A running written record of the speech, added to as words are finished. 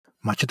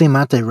Machete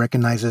Mate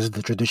recognizes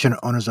the traditional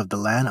owners of the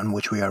land on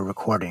which we are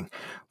recording.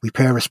 We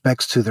pay our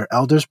respects to their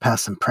elders,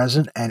 past and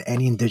present, and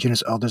any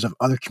indigenous elders of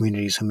other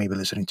communities who may be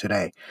listening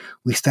today.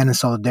 We stand in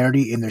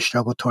solidarity in their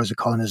struggle towards the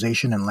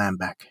colonization and land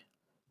back.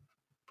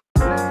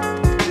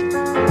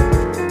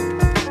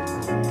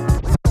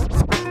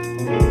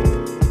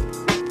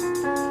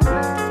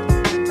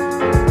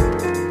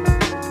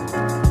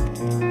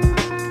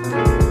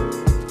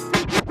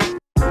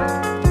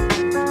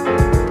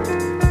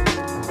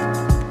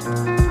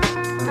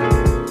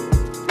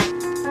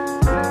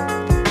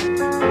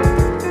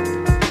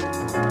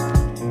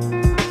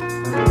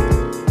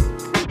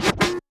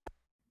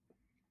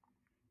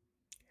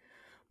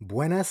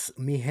 Buenas,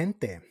 mi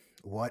gente.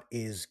 What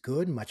is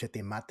good?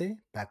 Machete Mate,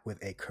 back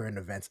with a current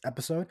events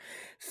episode.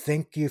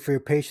 Thank you for your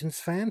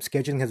patience, fam.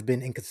 Scheduling has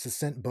been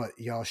inconsistent, but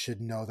y'all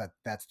should know that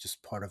that's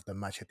just part of the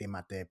Machete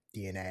Mate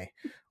DNA,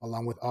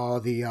 along with all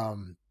the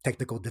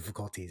technical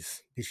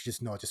difficulties. You should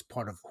just know it's just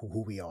part of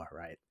who we are,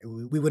 right?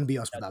 We wouldn't be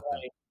us That's without them.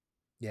 right.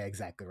 Yeah,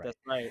 exactly right. That's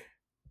right.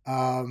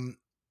 Um,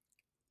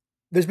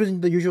 there's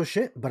been the usual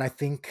shit, but I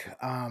think,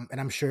 and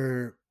I'm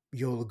sure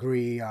you'll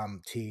agree,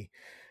 T.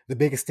 The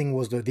biggest thing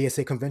was the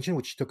DSA convention,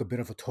 which took a bit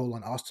of a toll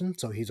on Austin.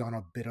 So he's on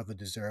a bit of a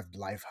deserved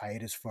life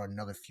hiatus for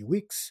another few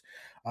weeks.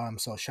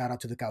 So shout out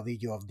to the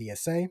Caudillo of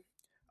DSA.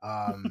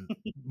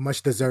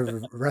 Much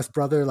deserved rest,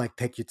 brother. Like,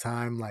 take your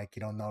time. Like,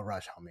 no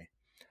rush, homie.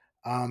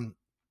 Um,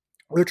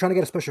 we are trying to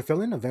get a special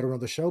fill-in, a veteran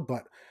of the show,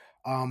 but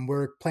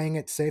we're playing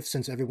it safe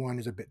since everyone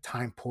is a bit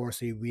time poor,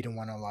 so we don't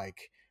want to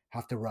like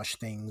have to rush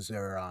things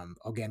or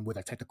again with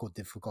our technical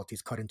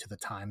difficulties cut into the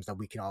times that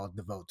we can all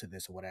devote to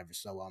this or whatever.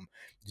 So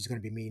it's going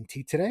to be me and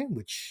T today,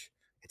 which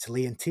it's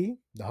Lee and T,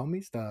 the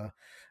homies,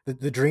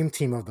 the dream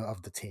team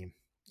of the team.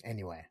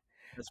 Anyway,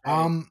 That's right.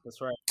 um, That's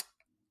right.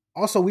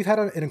 also, we've had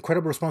an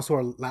incredible response to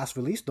our last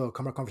release, the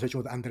camera conversation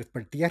with Andres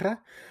Pertierra.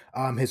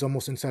 His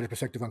almost insider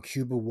perspective on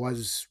Cuba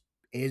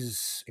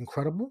is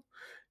incredible.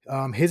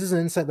 His is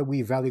an insight that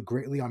we value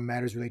greatly on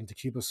matters relating to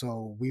Cuba,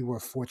 so we were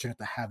fortunate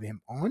to have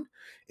him on.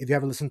 If you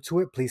haven't listened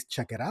to it, please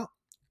check it out.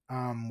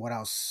 What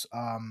else?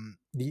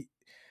 The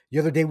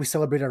other day we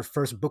celebrated our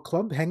first book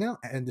club hangout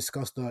and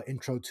discussed the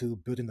intro to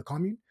building the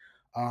commune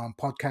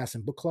podcast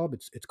and book club.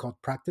 It's called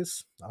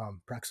Practice.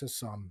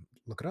 Praxis.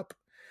 Look it up.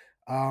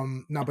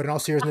 No, but in all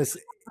seriousness,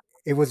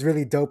 it was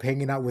really dope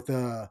hanging out with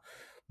some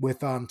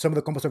of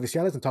the compas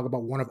oficiales and talk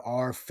about one of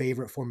our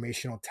favorite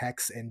formational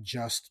texts and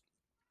just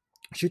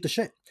shoot the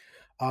shit.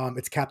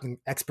 It's captained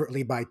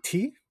expertly by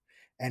T,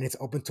 and it's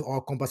open to all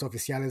compas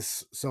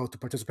oficiales. So to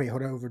participate,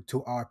 head over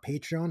to our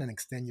Patreon and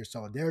extend your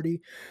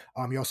solidarity.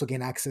 You also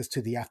gain access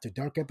to the After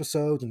Dark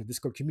episodes and the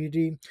Discord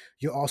community.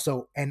 You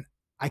also, and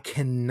I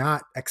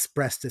cannot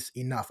express this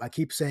enough. I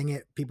keep saying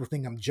it. People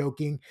think I'm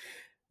joking.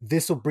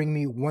 This will bring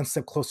me one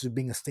step closer to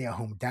being a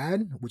stay-at-home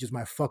dad, which is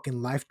my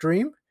fucking life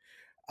dream.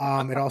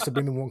 It also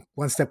bring me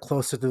one step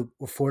closer to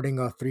affording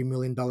a $3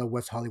 million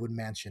West Hollywood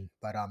mansion,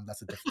 but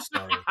that's a different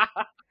story.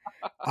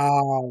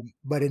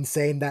 But in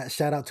saying that,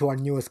 shout out to our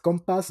newest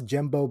compas,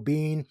 Jembo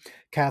Bean,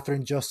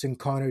 Catherine, Justin,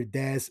 Connor,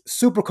 Des,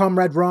 Super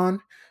Comrade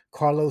Ron,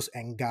 Carlos,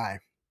 and Guy.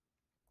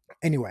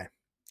 Anyway,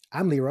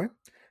 I'm Leroy,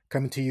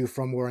 coming to you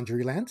from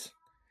Wurundjeri Land,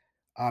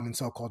 in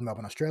so-called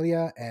Melbourne,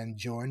 Australia, and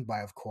joined by,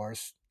 of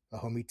course, the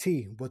homie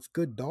T. What's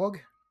good, dog?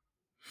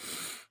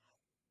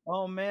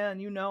 Oh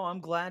man, I'm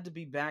glad to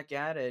be back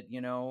at it.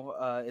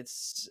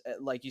 It's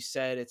like you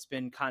said, it's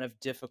been kind of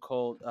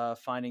difficult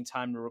finding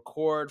time to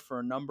record for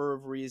a number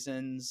of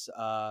reasons.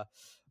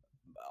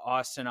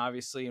 Austin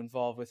obviously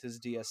involved with his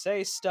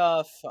DSA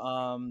stuff.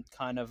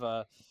 Kind of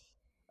a,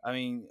 I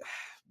mean,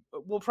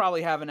 we'll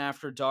probably have an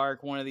after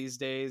dark one of these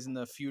days in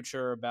the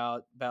future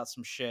about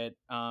some shit.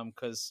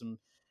 Because some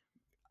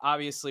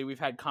obviously we've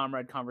had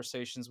comrade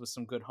conversations with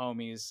some good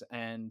homies,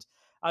 and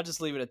I'll just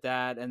leave it at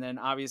that. And then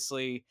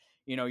obviously,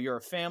 you're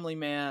a family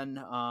man.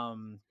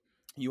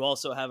 You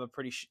also have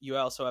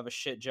a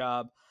shit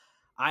job.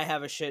 I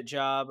have a shit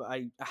job.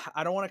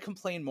 I don't want to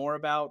complain more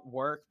about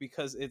work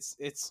because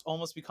it's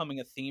almost becoming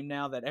a theme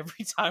now that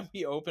every time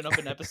we open up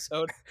an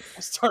episode,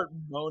 I start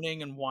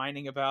moaning and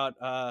whining about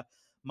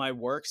my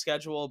work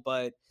schedule.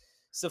 But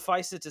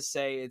suffice it to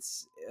say,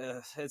 it's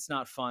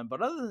not fun.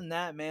 But other than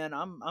that, man,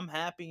 I'm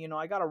happy.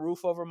 I got a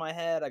roof over my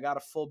head. I got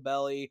a full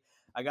belly.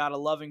 I got a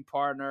loving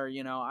partner.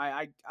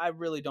 I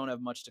really don't have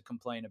much to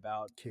complain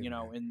about. Cute,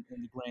 man. In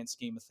the grand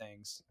scheme of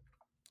things.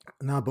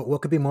 No, but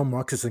what could be more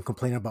Marxist than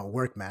complaining about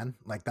work, man?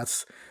 Like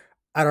that's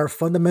at our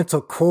fundamental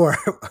core,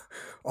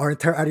 our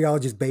entire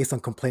ideology is based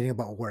on complaining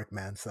about work,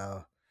 man.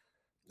 So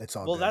it's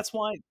all Well, good.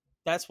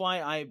 that's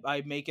why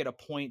I make it a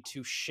point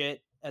to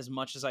shit as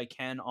much as I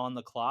can on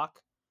the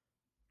clock.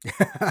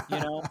 You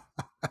know,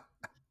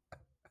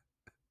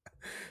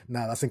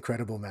 No, that's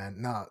incredible, man.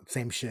 No,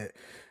 same shit.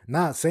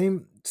 Nah,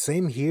 same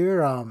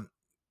here.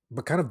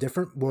 But kind of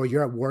different. Well,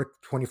 you're at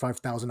work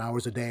 25,000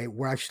 hours a day.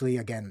 We're actually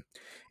again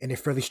in a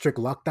fairly strict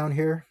lockdown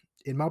here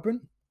in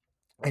Melbourne,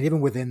 and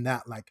even within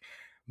that, like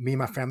me and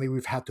my family,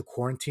 we've had to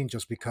quarantine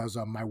just because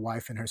my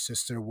wife and her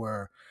sister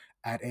were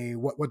at a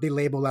what they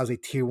label as a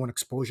tier 1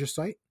 exposure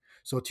site.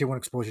 So tier one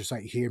exposure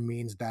site here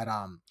means that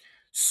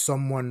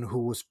someone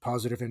who was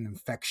positive and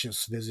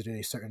infectious visited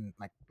a certain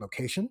like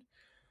location,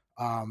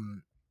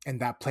 um, and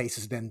that place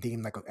is then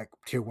deemed like a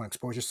tier one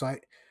exposure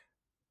site.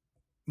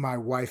 My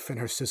wife and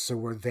her sister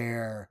were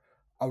there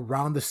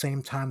around the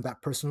same time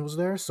that person was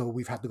there, so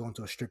we've had to go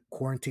into a strict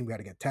quarantine. We had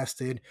to get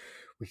tested.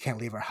 We can't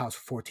leave our house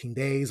for 14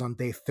 days. On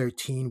day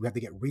 13, we had to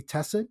get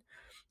retested.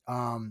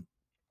 Um,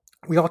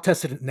 we all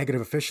tested negative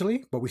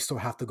officially, but we still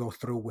have to go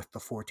through with the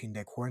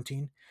 14-day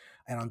quarantine.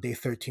 And on day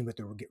 13, we have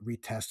to get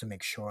retest to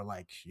make sure,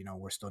 like,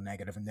 we're still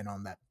negative. And then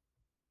on that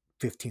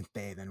 15th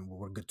day, then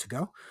we're good to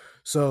go.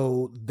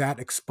 So that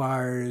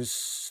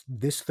expires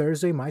this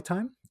Thursday, my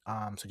time.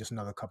 So just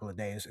another couple of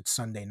days. It's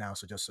Sunday now,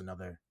 so just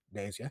another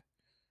days, yeah.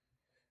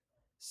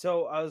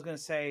 So I was going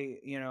to say,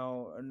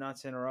 not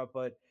to interrupt,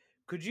 but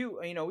could you,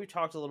 we've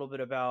talked a little bit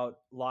about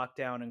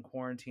lockdown and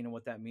quarantine and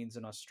what that means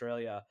in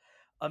Australia.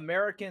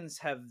 Americans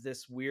have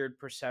this weird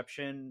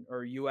perception,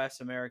 or US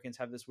Americans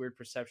have this weird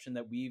perception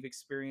that we've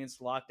experienced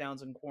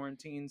lockdowns and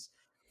quarantines,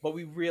 but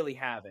we really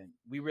haven't.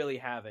 We really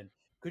haven't.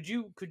 Could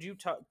you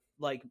talk,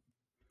 like,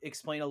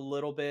 explain a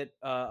little bit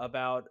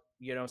about,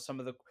 some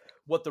of the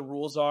what the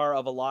rules are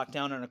of a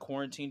lockdown and a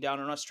quarantine down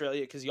in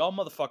Australia? Because y'all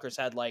motherfuckers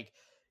had, like,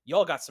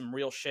 y'all got some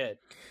real shit.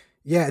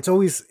 Yeah,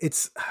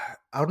 it's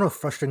I don't know if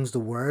frustrating is the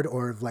word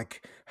or if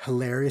like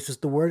hilarious is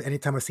the word.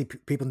 Anytime I see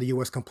people in the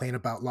US complain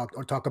about locked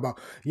or talk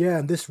about, yeah,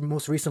 in this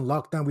most recent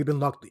lockdown, we've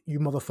been locked. You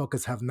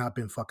motherfuckers have not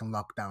been fucking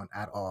locked down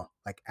at all,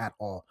 like at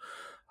all.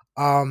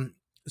 Um,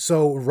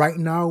 so right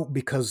now,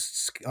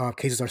 because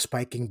cases are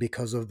spiking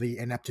because of the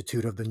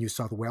ineptitude of the New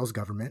South Wales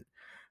government,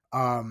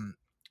 um,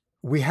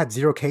 we had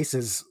zero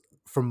cases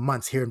for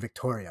months here in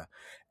Victoria,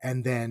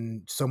 and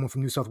then someone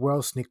from New South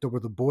Wales sneaked over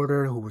the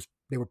border who was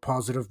they were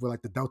positive with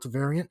like the Delta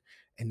variant,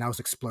 and now it's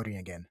exploding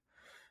again.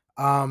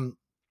 Um,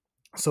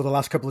 so the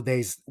last couple of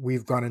days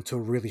we've gone into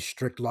a really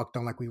strict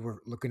lockdown, like we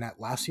were looking at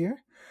last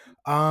year.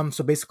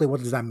 So basically, what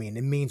does that mean?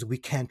 It means we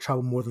can't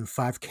travel more than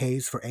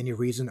 5Ks for any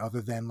reason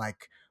other than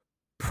like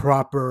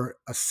proper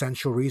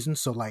essential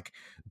reasons. So like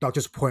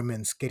doctor's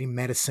appointments, getting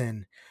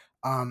medicine.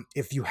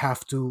 If you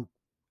have to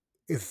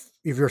if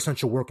you're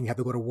essential work and you have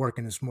to go to work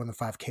and it's more than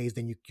 5Ks,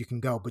 then you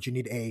can go, but you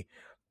need a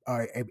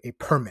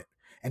permit.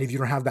 And if you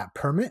don't have that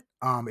permit,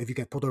 if you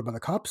get pulled over by the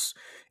cops,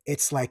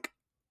 it's like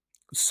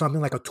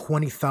something like a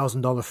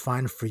 $20,000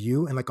 fine for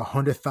you and like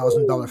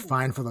 $100,000 Ooh.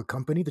 fine for the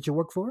company that you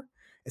work for.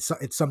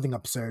 It's something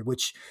absurd,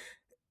 which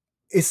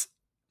is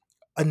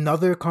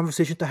another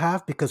conversation to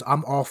have because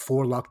I'm all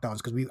for lockdowns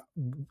because we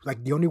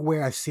like the only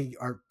way I see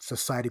our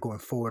society going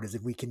forward is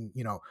if we can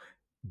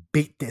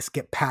beat this,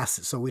 get past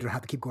it, so we don't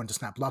have to keep going to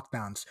snap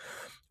lockdowns.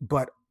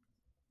 But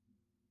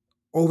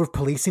over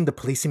policing, the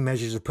policing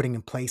measures are putting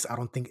in place, I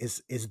don't think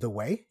is the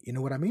way. You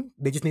know what I mean?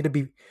 They just need to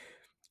be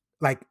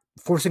like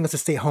forcing us to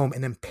stay home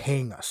and then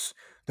paying us.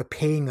 The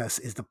paying us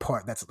is the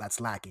part that's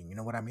lacking. You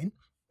know what I mean?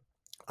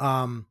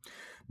 Um,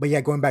 but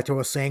yeah, going back to what I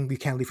was saying, we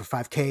can't leave for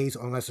 5Ks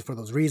unless it's for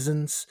those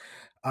reasons.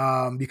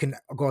 You can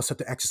go outside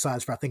to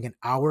exercise for I think an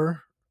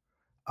hour.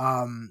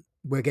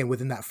 Where again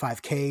within that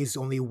 5Ks,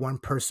 only one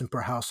person per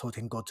household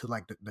can go to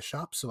like the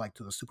shop, so like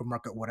to the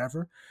supermarket,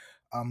 whatever.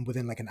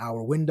 Within like an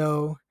hour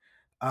window.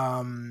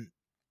 Um,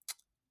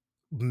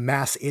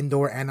 Mass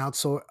indoor and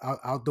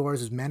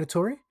outdoors is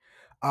mandatory.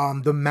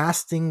 The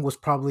mask thing was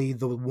probably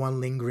the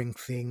one lingering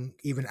thing,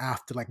 even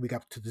after like we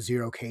got to the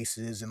zero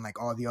cases and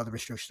like all the other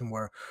restrictions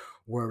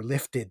were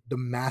lifted. The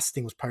mask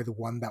thing was probably the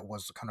one that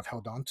was kind of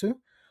held on to.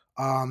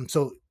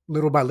 So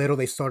little by little,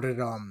 they started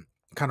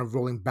kind of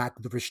rolling back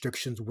the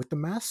restrictions with the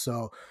mask.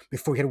 So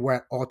before you had to wear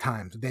it all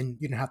times, then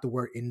you didn't have to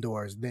wear it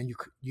indoors. Then you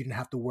didn't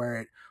have to wear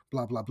it,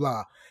 blah blah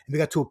blah. And we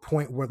got to a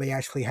point where they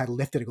actually had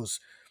lifted. It goes,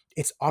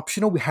 it's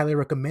optional. We highly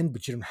recommend,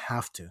 but you don't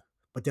have to.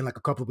 But then, like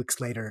a couple of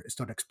weeks later, it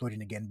started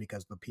exploding again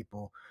because the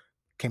people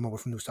came over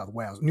from New South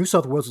Wales. New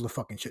South Wales is a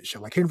fucking shit show.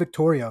 Like here in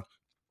Victoria,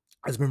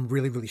 has been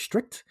really, really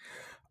strict.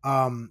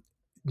 Um,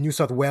 New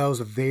South Wales,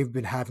 they've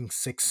been having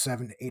 6,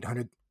 7,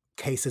 800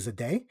 cases a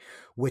day,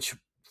 which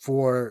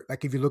for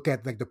like if you look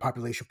at like the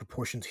population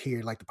proportions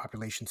here, like the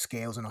population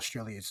scales in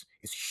Australia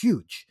is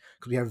huge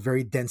because we have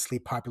very densely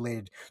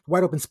populated,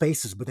 wide open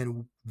spaces, but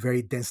then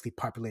very densely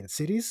populated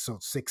cities. So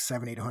 6,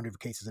 7, 800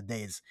 cases a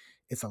day is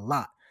it's a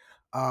lot.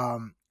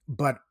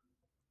 But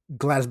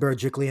Gladys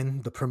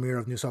Berejiklian, the Premier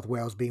of New South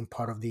Wales, being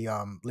part of the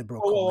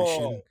Liberal Whoa, whoa, whoa,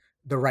 coalition,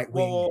 the right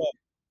whoa, wing. whoa, whoa.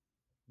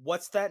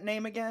 What's that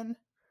name again?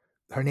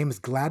 Her name is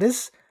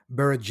Gladys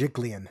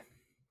Berejiklian.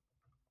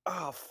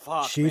 Oh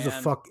fuck, She's a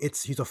man. fuck.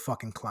 She's a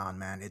fucking clown,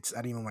 man. It's I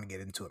don't even want to get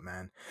into it,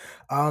 man.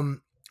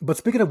 But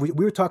speaking of, we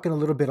were talking a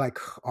little bit like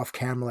off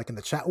camera, like in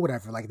the chat, or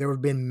whatever. Like there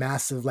have been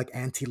massive like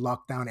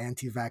anti-lockdown,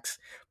 anti-vax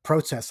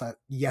protests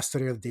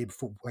yesterday or the day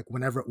before, like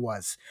whenever it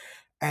was,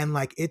 and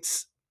like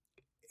it's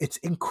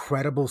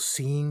incredible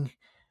seeing.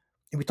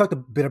 And we talked a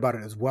bit about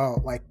it as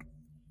well. Like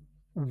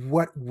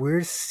what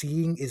we're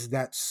seeing is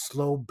that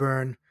slow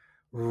burn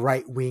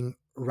right wing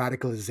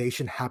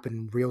radicalization happen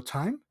in real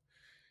time.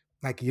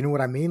 Like you know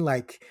what I mean?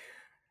 Like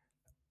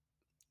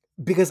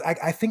because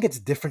I think it's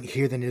different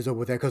here than it is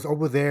over there. Because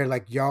over there,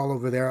 like y'all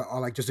over there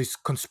are like just these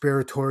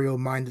conspiratorial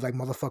minded like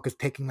motherfuckers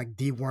taking like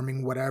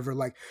deworming whatever,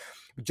 like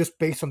just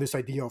based on this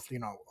idea of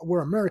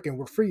we're American,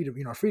 we're freedom,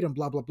 freedom,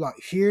 blah blah blah.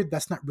 Here,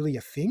 that's not really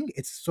a thing.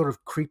 It's sort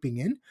of creeping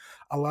in.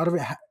 A lot of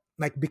it,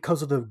 like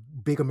because of the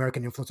big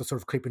American influence, that's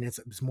sort of creeping in.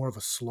 It's more of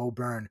a slow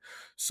burn.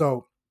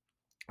 So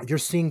you're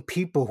seeing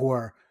people who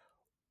are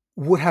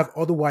would have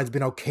otherwise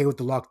been okay with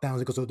the lockdowns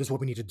because oh, this is what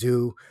we need to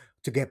do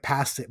to get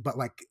past it. But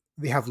like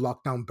they have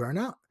lockdown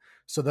burnout.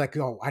 So they're like,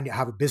 oh, I need to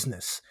have a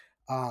business.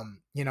 I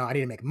need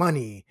to make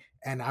money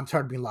and I'm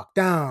tired of being locked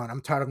down.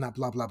 I'm tired of not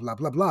blah, blah, blah,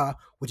 blah, blah,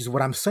 which is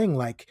what I'm saying.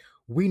 Like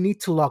we need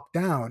to lock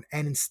down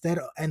and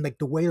and like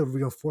the way of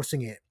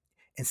reinforcing it,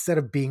 instead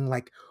of being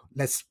like,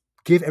 let's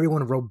give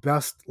everyone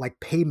robust like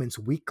payments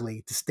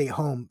weekly to stay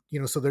home,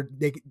 so they're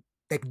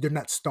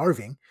not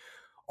starving.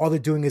 All they're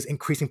doing is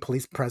increasing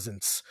police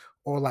presence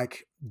or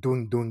like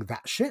doing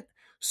that shit.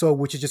 So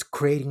which is just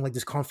creating like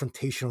this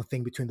confrontational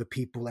thing between the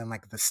people and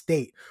like the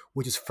state,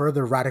 which is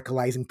further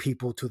radicalizing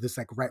people to this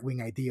like right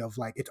wing idea of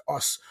like it's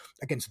us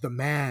against the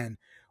man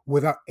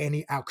without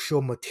any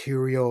actual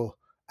material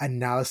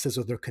analysis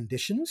of their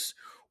conditions,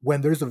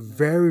 when there's a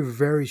very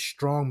very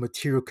strong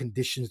material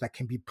conditions that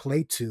can be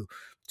played to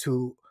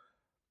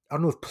I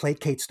don't know if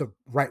placate's the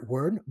right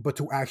word, but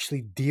to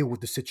actually deal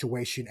with the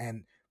situation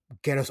and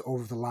get us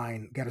over the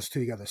line, get us to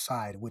the other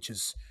side, which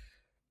is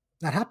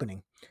not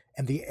happening.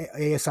 And the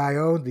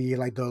ASIO,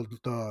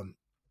 the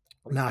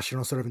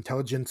national sort of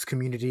intelligence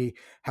community,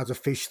 has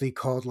officially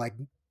called like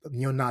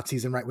neo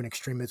Nazis and right wing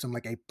extremism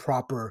like a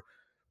proper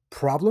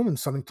problem and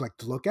something to like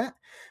to look at,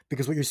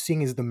 because what you're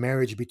seeing is the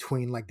marriage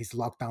between like these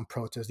lockdown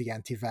protests, the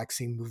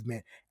anti-vaccine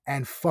movement,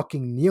 and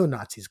fucking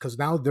neo-Nazis, because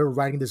now they're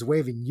riding this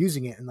wave and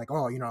using it and like,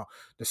 oh,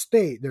 the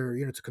state, they're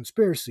it's a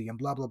conspiracy and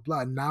blah blah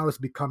blah, and now it's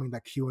becoming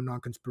that QAnon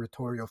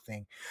conspiratorial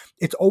thing.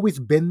 It's always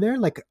been there,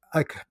 like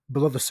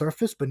below the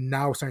surface, but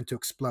now it's starting to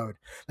explode.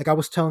 Like I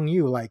was telling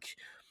you, like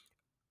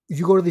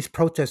you go to these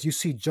protests, you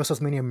see just as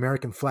many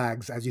American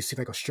flags as you see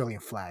like Australian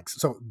flags.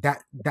 So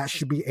that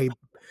should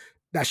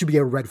be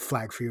a red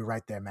flag for you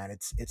right there, man.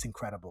 It's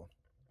incredible.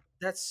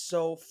 That's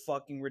so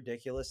fucking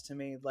ridiculous to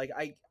me. Like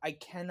I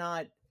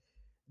cannot,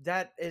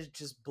 that is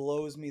just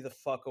blows me the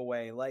fuck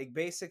away. Like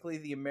basically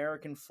the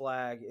American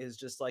flag is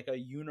just like a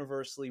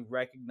universally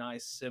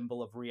recognized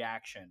symbol of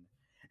reaction.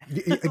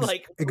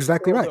 Like the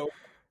Exactly world right. over.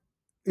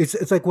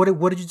 It's like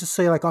what did you just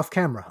say like off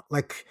camera?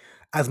 Like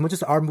as much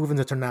as our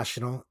movement's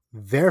international,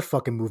 their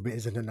fucking movement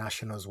is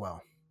international as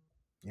well.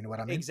 You know what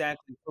I mean?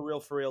 Exactly, for real,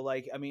 for real.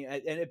 Like I mean,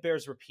 and it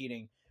bears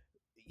repeating.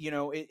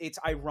 It's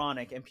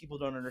ironic and people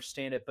don't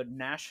understand it, but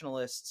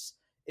nationalists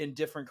in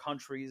different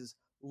countries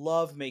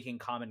love making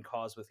common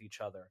cause with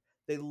each other.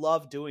 They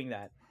love doing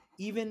that.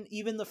 Even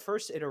the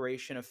first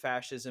iteration of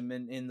fascism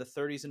in the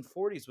 30s and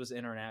 40s was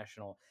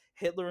international.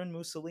 Hitler and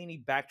Mussolini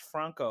backed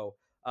Franco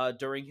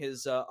during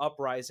his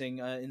uprising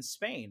in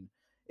Spain.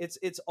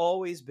 It's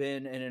always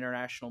been an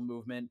international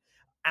movement.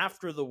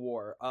 After the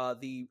war,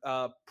 the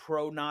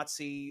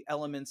pro-Nazi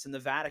elements in the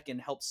Vatican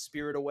helped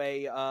spirit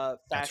away That's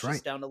right.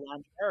 fascists down to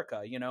Latin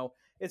America.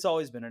 It's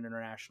always been an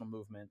international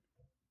movement.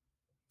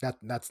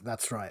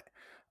 That's right.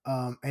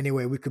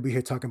 Anyway, we could be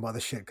here talking about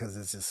this shit because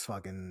it's just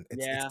fucking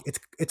Yeah.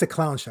 it's a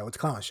clown show. It's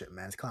clown shit,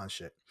 man. It's clown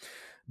shit.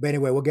 But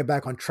anyway, we'll get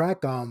back on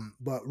track.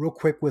 But real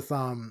quick with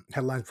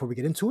headlines before we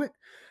get into it.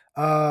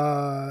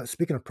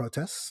 Speaking of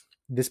protests,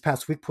 this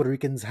past week Puerto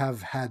Ricans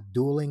have had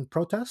dueling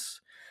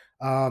protests.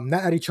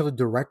 Not at each other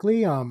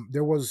directly.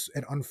 There was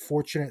an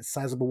unfortunate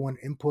sizable one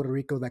in Puerto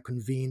Rico that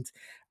convened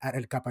at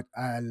El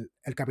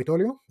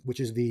Capitolio, which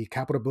is the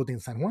Capitol building in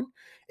San Juan,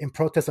 in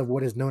protest of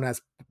what is known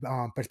as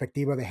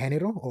Perspectiva de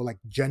Género, or like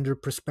gender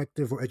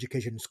perspective or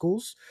education in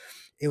schools.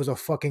 It was a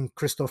fucking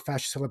Christo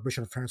fascist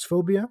celebration of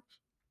transphobia.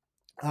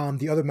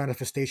 The other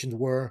manifestations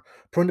were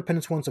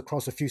pro-independence ones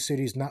across a few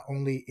cities, not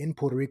only in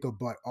Puerto Rico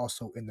but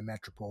also in the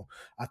metropole.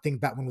 I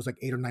think that one was like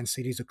 8 or 9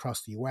 cities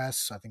across the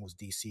U.S. I think it was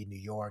D.C., New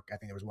York. I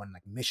think there was one in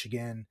like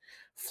Michigan,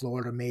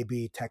 Florida,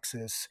 maybe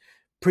Texas.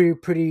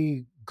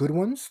 Pretty good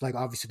ones. Like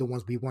obviously the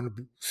ones we want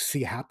to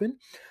see happen.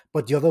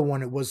 But the other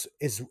one,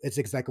 it's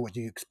exactly what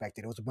you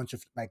expected. It was a bunch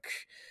of like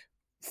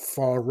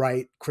far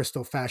right,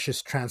 Christo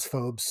fascist,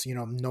 transphobes.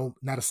 No,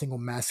 not a single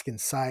mask in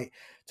sight.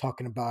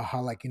 Talking about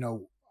how like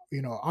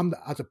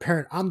as a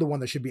parent, I'm the one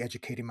that should be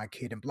educating my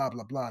kid and blah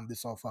blah blah, and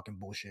this all fucking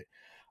bullshit.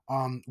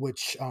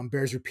 Which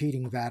bears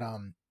repeating that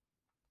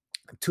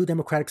two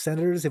Democratic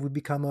senators, it would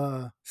become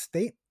a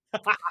state.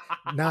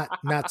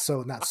 Not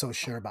so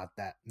sure about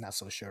that. Not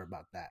so sure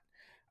about that.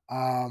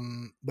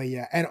 But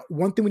yeah, and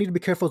one thing we need to be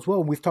careful as well,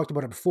 and we've talked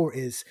about it before,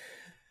 is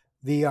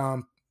the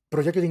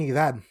Proyecto de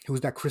Dignidad, who's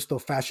that Christo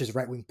fascist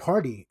right wing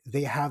party.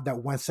 They have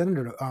that one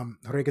senator,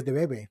 Rodriguez de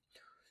Bebe,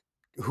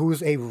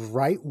 who's a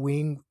right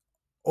wing,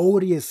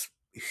 odious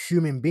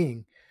human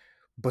being,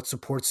 but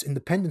supports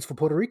independence for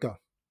Puerto Rico.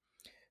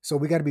 So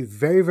we got to be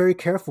very, very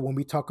careful when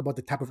we talk about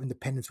the type of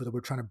independence that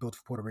we're trying to build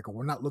for Puerto Rico.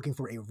 We're not looking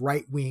for a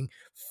right wing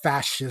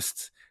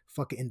fascist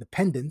fucking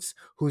independence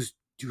who's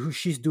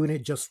she's doing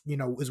it just,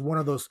 is one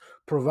of those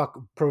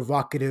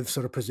provocative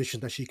sort of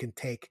positions that she can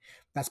take.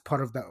 That's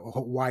part of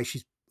why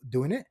she's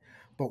doing it.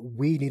 But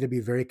we need to be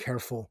very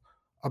careful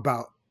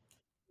about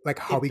like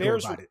how It we go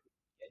bears about it.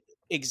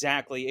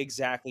 Exactly,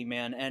 exactly,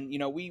 man. And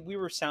we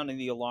were sounding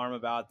the alarm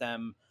about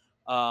them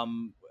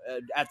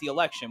at the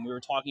election. We were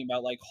talking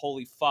about like,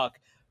 holy fuck,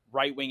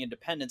 right wing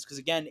independence. Because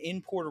again,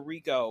 in Puerto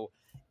Rico,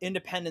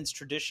 independence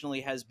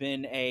traditionally has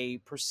been a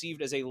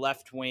perceived as a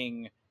left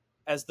wing,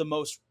 as the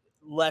most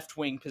left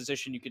wing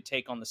position you could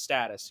take on the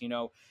status.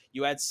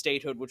 You had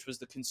statehood, which was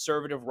the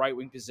conservative right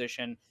wing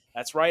position.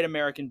 That's right,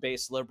 American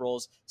based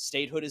liberals.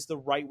 Statehood is the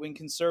right wing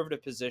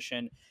conservative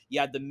position. You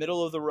had the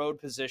middle of the road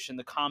position,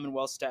 the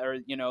Commonwealth, or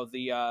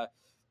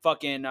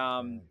fucking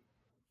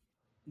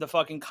the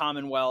fucking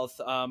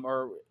Commonwealth,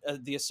 or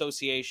the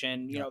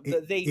association. ELA.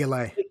 They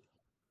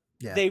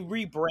Yeah. they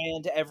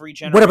rebrand every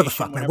Whatever the generation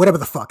fuck, man. whenever. Whatever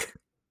the fuck.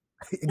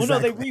 Well, no,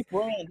 they Exactly.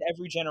 rebrand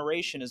every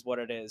generation, is what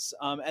it is.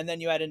 And then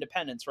you had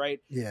independence, right?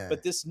 Yeah.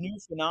 But this new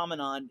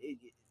phenomenon,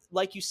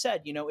 like you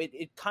said,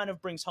 it kind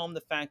of brings home the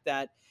fact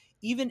that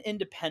even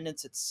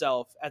independence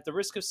itself, at the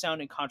risk of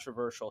sounding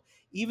controversial,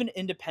 even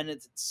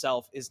independence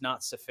itself is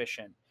not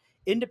sufficient.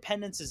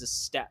 Independence is a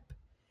step.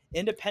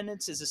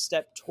 Independence is a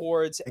step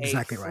towards a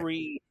Exactly right.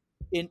 free,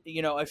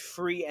 a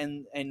free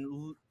and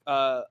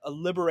a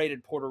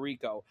liberated Puerto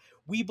Rico.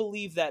 We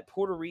believe that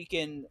Puerto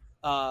Rican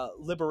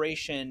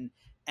liberation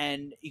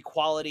and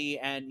equality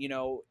and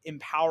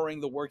empowering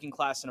the working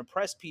class and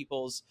oppressed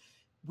peoples,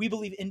 we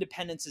believe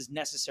independence is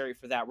necessary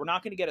for that. We're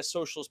not going to get a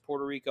socialist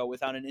Puerto Rico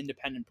without an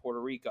independent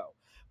Puerto Rico,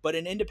 but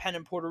an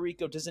independent Puerto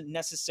Rico doesn't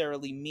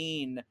necessarily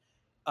mean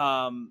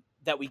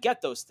that we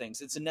get those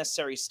things. It's a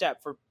necessary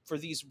step for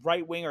these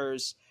right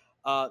wingers.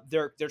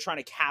 They're trying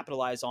to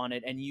capitalize on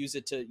it and use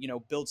it to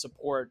build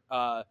support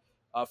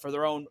for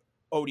their own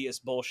odious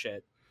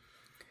bullshit.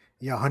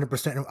 Yeah,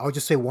 100%. And I'll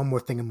just say one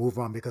more thing and move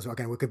on because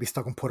again, we could be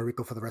stuck in Puerto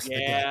Rico for the rest of the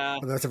day, Yeah,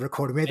 for the rest of the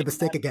recording. We made the maybe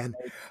mistake again.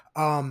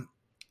 Um,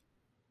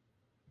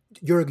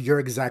 you're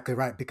exactly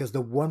right because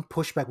the one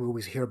pushback we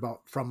always hear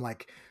about from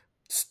like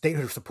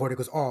statehood supporters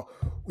goes, "Oh,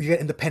 you get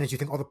independence, you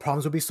think all the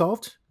problems will be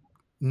solved?"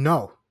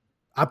 No,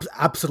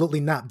 absolutely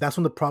not. That's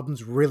when the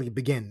problems really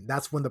begin.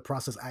 That's when the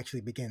process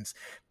actually begins.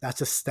 That's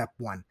just step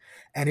one.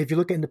 And if you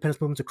look at independence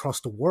movements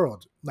across the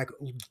world, like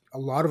a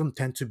lot of them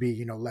tend to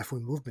be left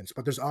wing movements,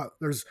 but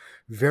there's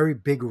very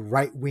big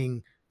right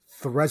wing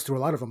threads to a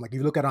lot of them. Like if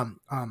you look at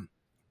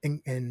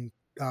in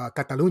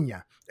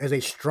Catalonia, there's a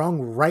strong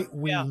right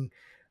yeah. wing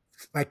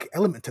like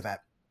element to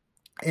that,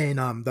 and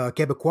the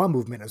Quebecois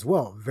movement as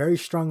well. Very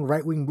strong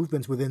right wing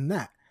movements within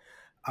that.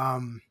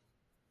 Um,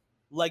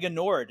 Lega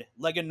Nord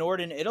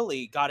in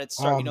Italy got its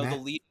start. oh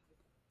man,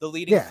 The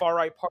leading yeah, far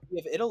right party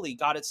of Italy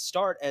got its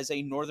start as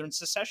a northern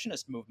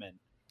secessionist movement.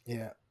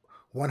 yeah,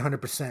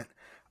 100%.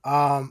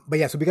 But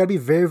yeah, so we gotta be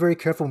very, very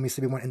careful when we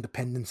say we want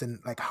independence and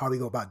like how we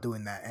go about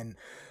doing that. And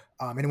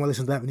anyone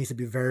listening to that needs to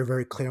be very,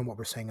 very clear on what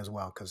we're saying as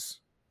well, because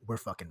we're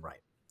fucking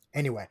right.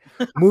 Anyway,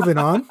 moving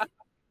on.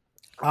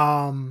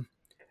 Um,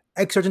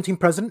 Ex-Argentine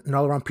president and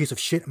all-around piece of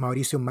shit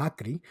Mauricio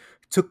Macri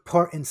took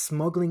part in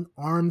smuggling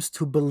arms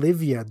to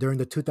Bolivia during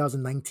the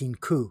 2019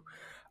 coup.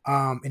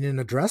 In an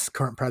address,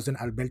 current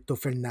President Alberto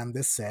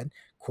Fernandez said,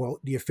 quote,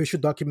 "The official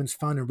documents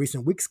found in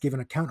recent weeks give an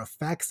account of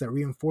facts that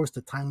reinforce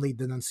the timely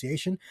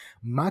denunciation.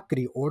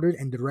 Macri ordered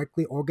and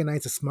directly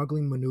organized a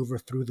smuggling maneuver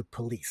through the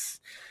police.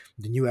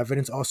 The new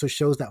evidence also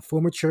shows that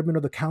former chairman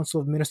of the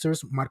Council of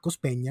Ministers, Marcos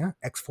Peña,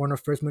 ex-foreign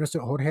First Minister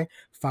Jorge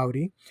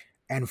Fauri,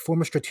 and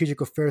former Strategic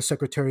Affairs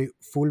Secretary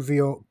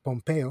Fulvio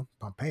Pompeo,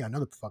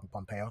 another fucking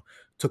Pompeo,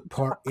 took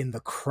part in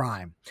the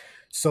crime."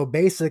 So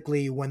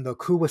basically, when the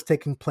coup was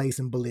taking place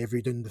in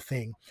Bolivia during the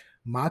thing,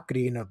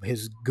 Macri and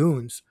his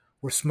goons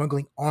were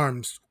smuggling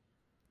arms,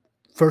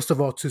 first of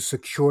all, to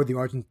secure the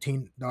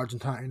Argentine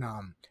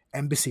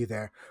embassy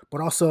there, but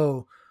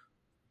also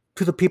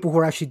to the people who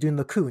are actually doing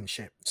the coup and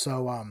shit.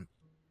 So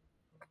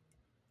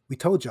we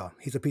told y'all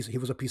he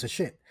was a piece of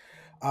shit.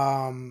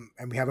 And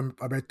we have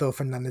Alberto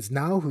Fernandez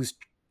now, who's,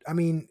 I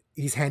mean,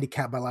 he's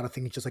handicapped by a lot of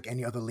things, just like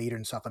any other leader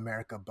in South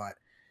America. But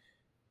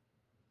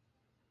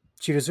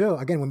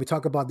Cheersville, again, when we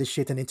talk about this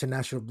shit and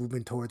international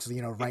movement towards right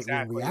wing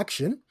Exactly.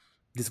 reaction,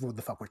 this is what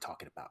the fuck we're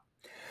talking about.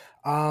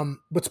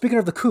 But speaking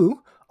of the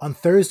coup, on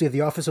Thursday,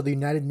 the Office of the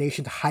United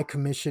Nations High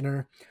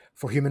Commissioner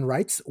for Human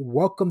Rights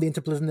welcomed the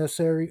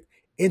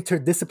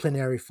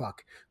interdisciplinary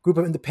group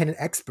of independent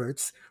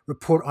experts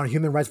report on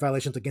human rights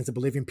violations against the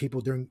Bolivian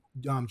people during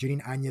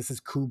Janine Áñez's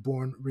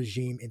coup-born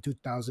regime in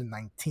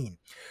 2019.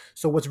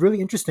 So what's really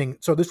interesting,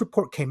 so this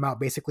report came out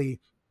basically,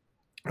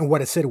 and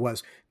what it said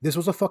was this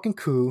was a fucking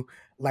coup.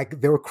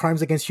 Like there were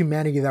crimes against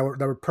humanity that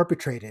were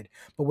perpetrated.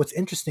 But what's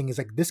interesting is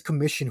like this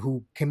commission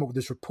who came up with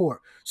this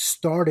report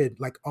started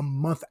like a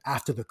month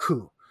after the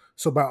coup.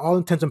 So by all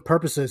intents and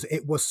purposes,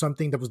 it was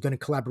something that was done in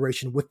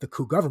collaboration with the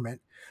coup government.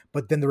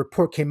 But then the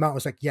report came out and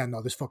was like, yeah,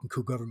 no, this fucking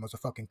coup government was a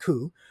fucking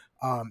coup.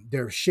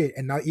 They're shit.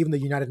 And not even the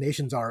United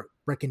Nations are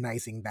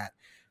recognizing that,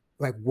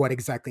 like what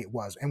exactly it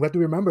was. And we have to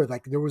remember,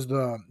 like there was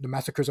the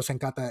massacres of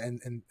Sencata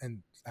and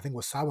I think it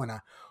was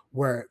Sawana,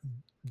 where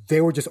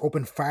they were just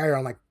open fire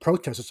on like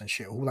protesters and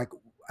shit who like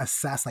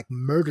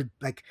murdered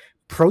like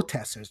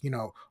protesters,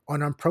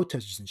 unarmed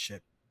protesters and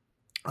shit.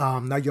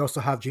 Now you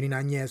also have Jenny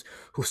Nanez,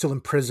 who's still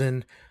in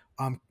prison,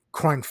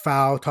 crying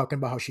foul, talking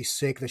about how she's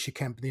sick, that she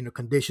can't,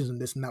 conditions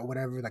and this and that,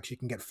 whatever, like she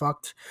can get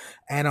fucked.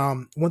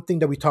 And one thing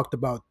that we talked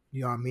about,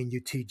 me and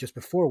UT just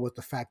before, was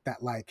the fact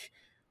that like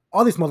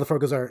all these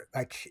motherfuckers are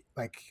like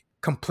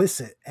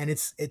complicit, and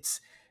it's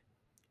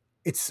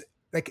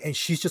like, and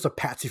she's just a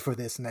patsy for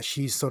this, and that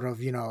she's sort of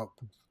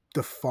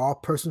the fall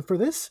person for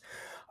this.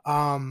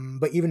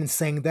 But even in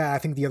saying that, I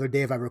think the other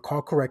day, if I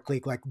recall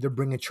correctly, like they're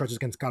bringing charges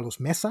against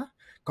Carlos Mesa.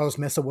 Carlos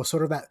Mesa was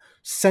sort of that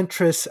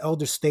centrist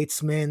elder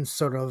statesman,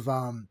 sort of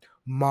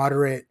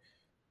moderate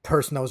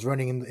person that was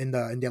running in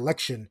the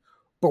election,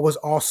 but was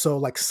also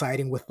like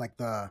siding with like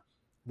the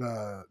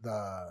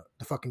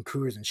fucking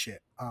couriers and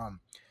shit.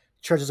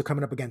 Charges are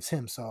coming up against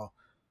him, so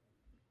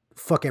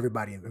fuck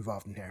everybody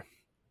involved in here.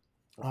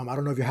 I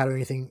don't know if you had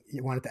anything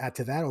you wanted to add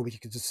to that, or we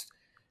could just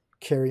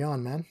carry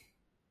on, man.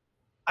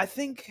 I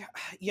think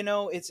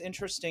it's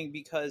interesting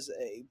because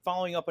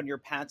following up on your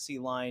Patsy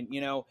line,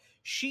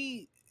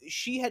 she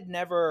had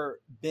never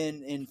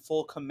been in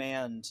full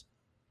command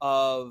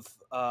of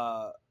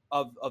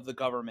of the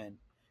government.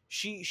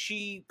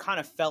 She kind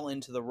of fell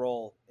into the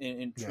role.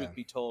 In Yeah. truth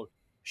be told,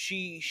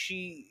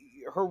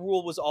 her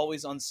rule was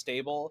always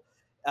unstable.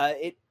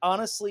 It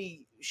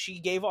honestly, she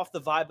gave off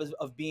the vibe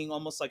of being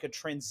almost like a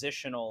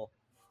transitional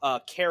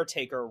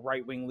caretaker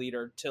right wing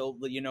leader till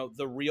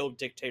the real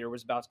dictator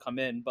was about to come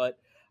in. But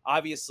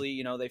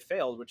obviously, they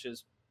failed, which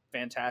is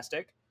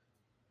fantastic.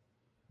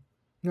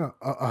 No,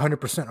 100%,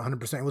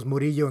 100%. It was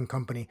Murillo and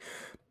company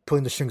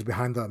pulling the strings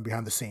behind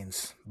the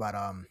scenes, but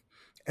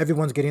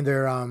everyone's getting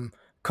their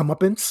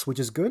comeuppance, which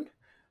is good.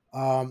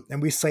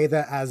 And we say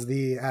that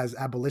as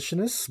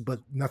abolitionists, but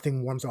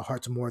nothing warms our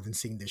hearts more than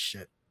seeing this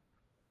shit.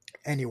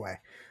 Anyway,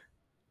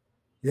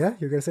 yeah,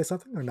 you're gonna say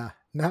something or not?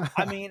 Nah.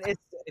 I mean,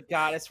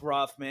 it's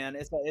rough, man.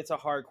 It's a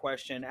hard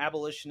question.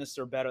 Abolitionists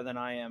are better than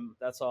I am.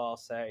 That's all I'll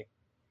say.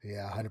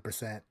 Yeah,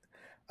 100%.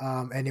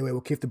 Anyway,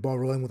 we'll keep the ball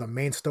rolling with our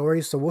main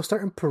stories. So we'll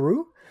start in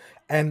Peru.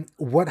 And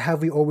what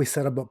have we always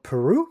said about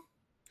Peru?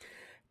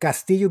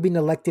 Castillo being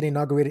elected and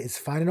inaugurated is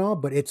fine and all,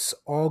 but it's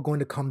all going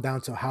to come down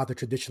to how the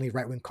traditionally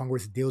right wing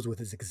Congress deals with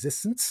his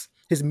existence,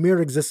 his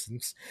mere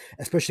existence,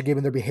 especially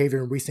given their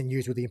behavior in recent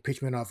years with the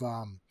impeachment of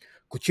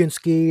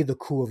Kuczynski, the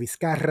coup of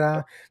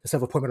Vizcarra, the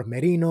self appointment of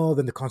Merino,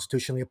 then the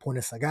constitutionally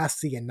appointed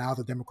Sagasti, and now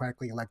the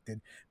democratically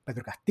elected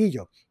Pedro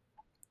Castillo.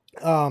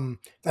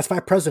 That's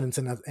 5 presidents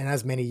in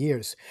as many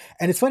years.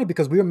 And it's funny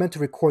because we were meant to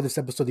record this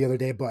episode the other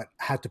day, but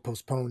had to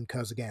postpone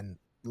because, again,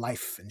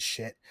 life and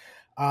shit.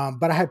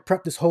 But I had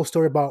prepped this whole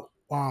story about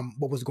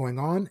what was going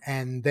on,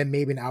 and then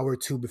maybe an hour or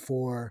two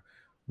before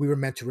we were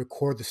meant to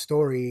record the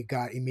story,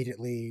 got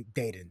immediately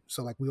dated.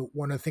 So like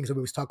one of the things that we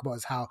always talk about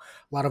is how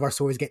a lot of our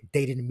stories get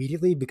dated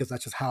immediately because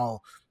that's how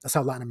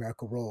Latin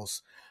America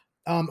rolls.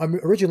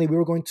 Originally, we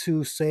were going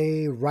to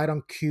say right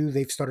on cue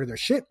they've started their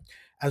shit.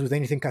 As with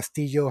anything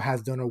Castillo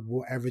has done or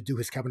will ever do,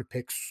 his cabinet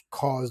picks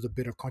caused a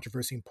bit of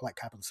controversy in polite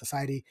capitalist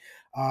society.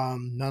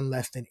 None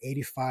less than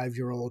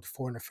 85-year-old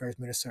Foreign Affairs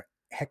Minister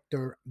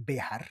Hector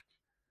Bejar.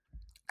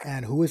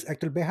 And who is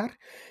Hector Bejar?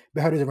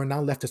 Bejar is a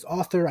renowned leftist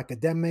author,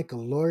 academic, a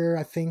lawyer,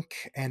 I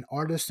think, an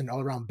artist, and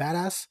all-around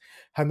badass.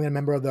 Having been a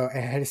member of the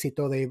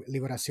Ejército de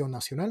Liberación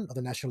Nacional, of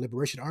the National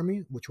Liberation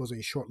Army, which was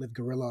a short-lived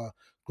guerrilla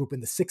group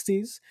in the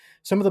 60s.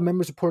 Some of the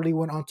members reportedly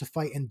went on to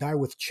fight and die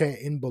with Che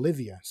in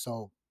Bolivia,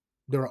 so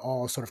they're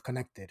all sort of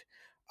connected.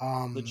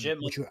 Legit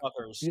Which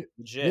motherfuckers.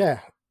 Legit. yeah,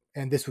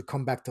 and this would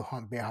come back to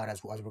haunt Bejar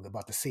as we're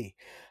about to see.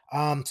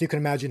 So you can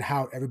imagine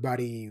how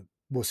everybody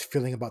was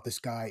feeling about this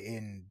guy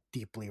in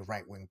deeply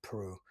right wing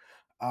Peru.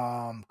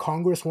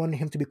 Congress wanted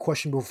him to be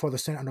questioned before the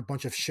Senate on a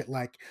bunch of shit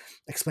like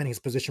explaining his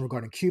position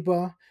regarding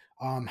Cuba,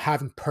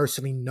 having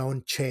personally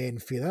known Che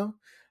and Fidel.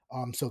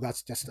 So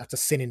that's a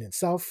sin in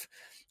itself.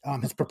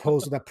 His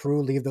proposal that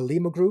Peru leave the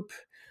Lima group.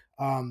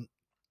 Um,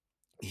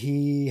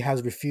 he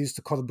has refused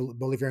to call the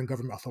Bolivian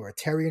government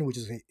authoritarian, which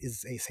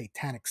is a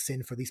satanic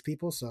sin for these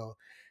people. So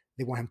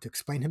they want him to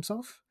explain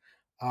himself.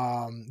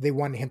 They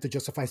wanted him to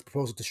justify his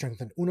proposal to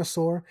strengthen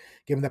UNASUR,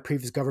 given that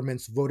previous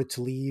governments voted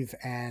to leave.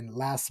 And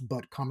last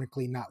but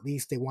comically not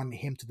least, they wanted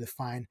him to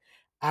define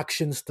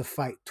actions to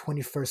fight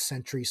 21st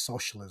century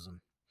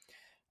socialism.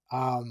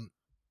 Um,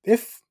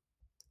 if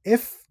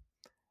if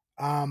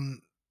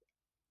um,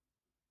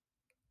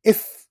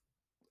 if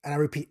and I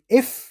repeat,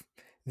 if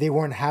they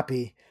weren't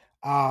happy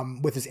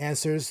with his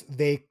answers,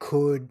 they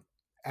could,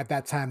 at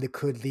that time, they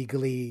could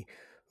legally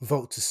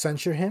vote to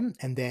censure him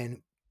and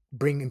then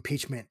bring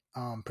impeachment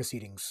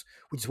proceedings,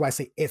 which is why I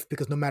say if,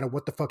 because no matter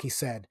what the fuck he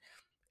said,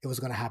 it was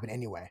going to happen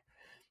anyway.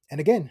 And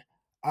again,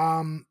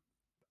 um,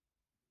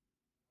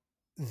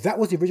 that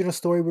was the original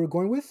story we were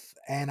going with,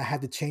 and I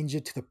had to change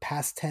it to the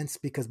past tense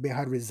because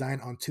Behar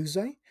resigned on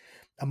Tuesday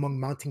among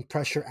mounting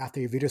pressure after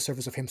a video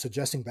surfaced of him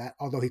suggesting that,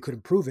 although he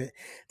couldn't prove it,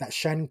 that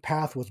Shining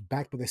Path was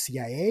backed by the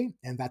CIA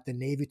and that the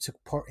Navy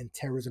took part in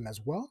terrorism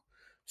as well.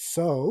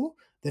 So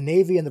The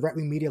Navy and the right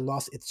wing media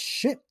lost its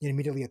shit and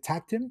immediately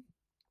attacked him.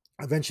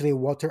 Eventually,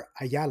 Walter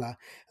Ayala,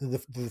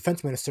 the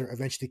defense minister,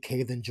 eventually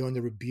caved and joined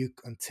the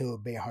rebuke until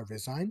Behar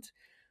resigned,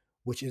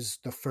 which is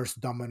the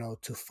first domino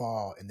to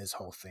fall in this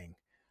whole thing.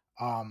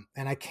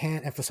 And I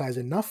can't emphasize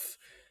enough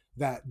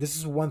that this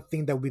is one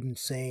thing that we've been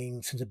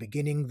saying since the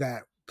beginning,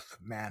 that,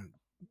 man,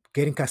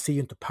 getting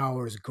Castillo into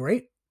power is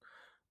great.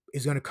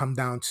 Is going to come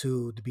down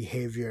to the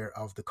behavior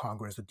of the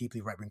Congress, the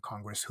deeply right wing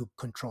Congress, who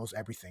controls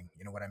everything.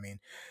 You know what I mean?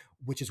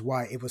 Which is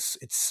why it's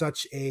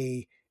such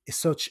an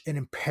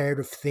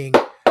imperative thing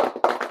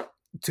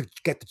to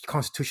get the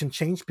Constitution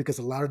changed, because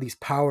a lot of these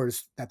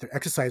powers that they're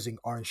exercising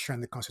are enshrined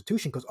in the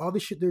Constitution. Because all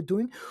this shit they're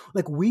doing,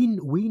 like, we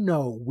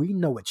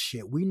know it's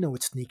shit. We know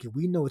it's sneaky.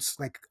 We know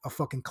it's like a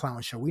fucking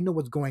clown show. We know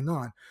what's going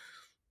on,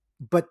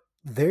 but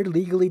they're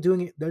legally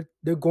doing it.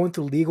 They're going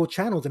through legal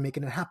channels and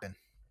making it happen.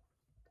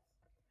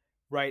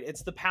 Right.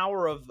 It's the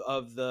power of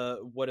the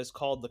what is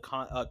called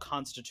the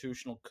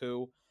constitutional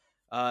coup.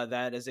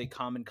 That is a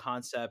common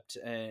concept.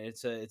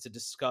 It's a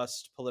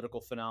discussed political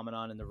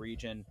phenomenon in the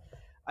region.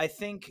 I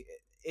think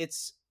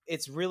it's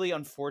really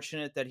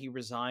unfortunate that he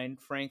resigned.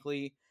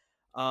 Frankly,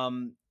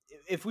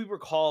 if we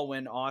recall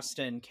when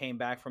Austin came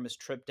back from his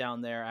trip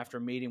down there after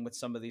meeting with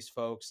some of these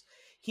folks,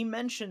 he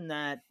mentioned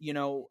that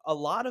a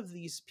lot of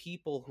these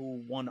people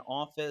who won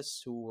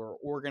office, who were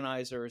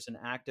organizers and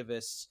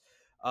activists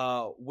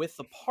with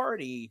the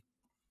party,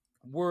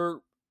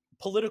 were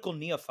political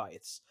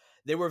neophytes.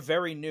 They were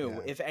very new.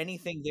 Yeah. If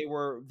anything,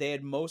 they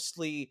had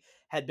mostly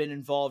had been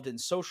involved in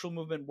social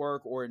movement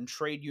work or in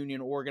trade union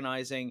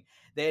organizing.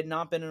 They had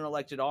not been in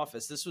elected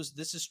office. This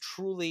is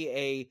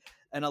truly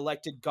an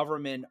elected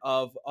government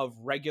of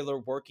regular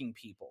working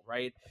people,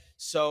 right?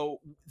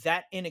 So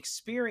that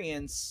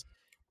inexperience,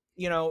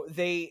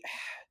 they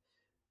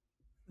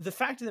the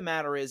fact of the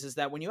matter is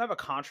that when you have a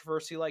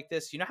controversy like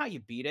this, you know how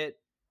you beat it?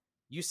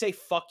 You say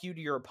fuck you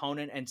to your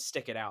opponent and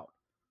stick it out.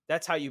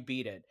 That's how you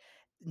beat it.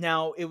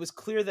 Now, it was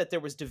clear that there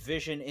was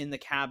division in the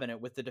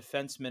cabinet, with the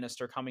defense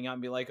minister coming out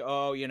and be like,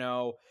 oh,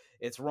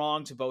 it's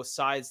wrong to both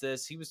sides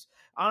this. He was,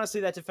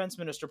 honestly, that defense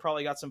minister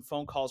probably got some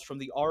phone calls from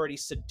the already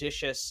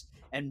seditious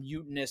and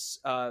mutinous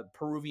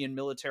Peruvian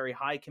military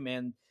high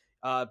command,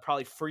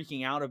 probably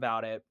freaking out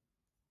about it.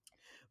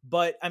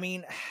 But, I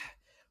mean,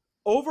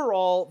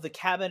 overall, the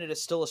cabinet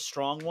is still a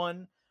strong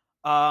one.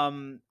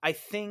 I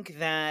think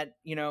that,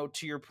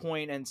 to your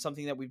point, and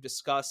something that we've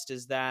discussed,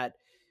 is that,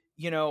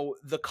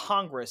 the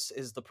Congress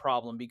is the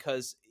problem,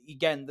 because,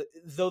 again,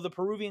 though the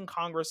Peruvian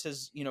Congress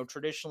has,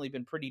 traditionally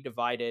been pretty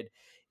divided,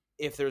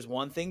 if there's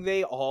one thing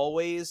they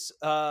always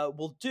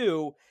will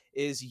do,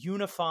 is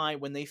unify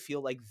when they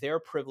feel like their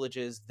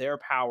privileges, their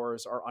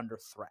powers are under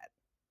threat.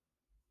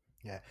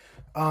 Yeah.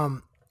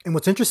 And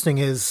what's interesting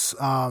is,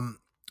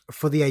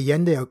 for the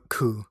Allende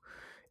coup,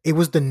 it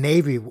was the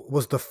Navy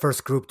was the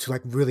first group to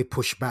like really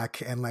push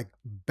back and like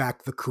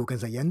back the coup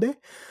against Allende.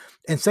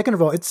 And second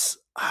of all,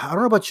 I don't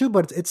know about you,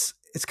 but it's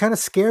kind of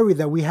scary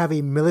that we have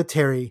a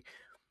military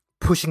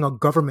pushing a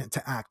government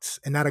to act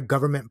and not a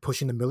government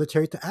pushing the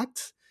military to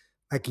act.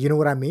 Like, you know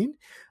what I mean?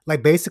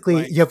 Like, basically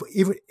Right. you have,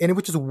 even, and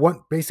which is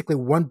one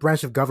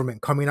branch of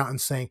government coming out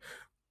and saying,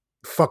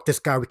 fuck this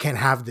guy, we can't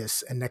have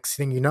this. And next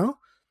thing you know,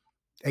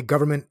 a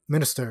government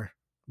minister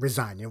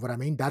resign. You know what I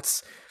mean?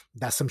 That's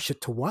some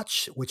shit to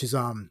watch, which is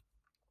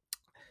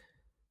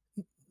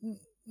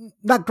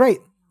not great.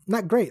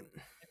 Not great.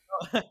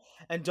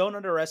 And don't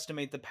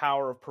underestimate the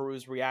power of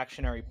Peru's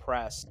reactionary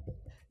press.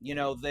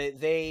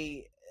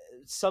 They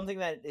something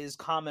that is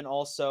common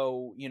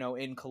also,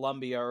 in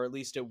Colombia, or at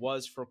least it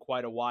was for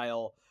quite a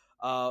while.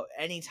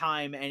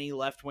 Anytime any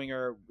left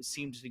winger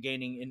seemed to be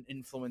gaining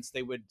influence,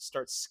 they would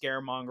start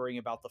scaremongering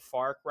about the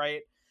FARC,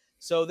 right?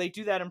 So they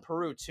do that in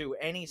Peru too.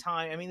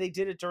 Anytime, I mean, they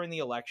did it during the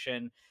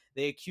election.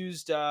 They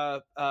accused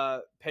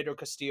Pedro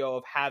Castillo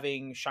of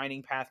having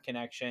Shining Path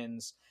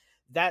connections.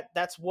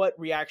 That's what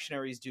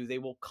reactionaries do. They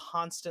will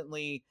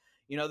constantly,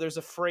 there's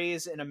a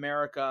phrase in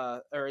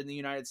America, or in the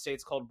United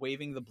States, called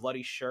waving the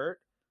bloody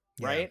shirt,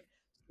 Yeah. right?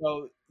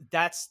 So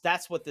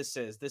that's what this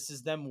is. This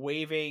is them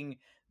waving,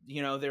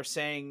 they're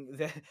saying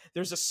that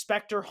there's a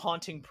specter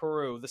haunting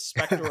Peru, the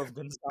specter of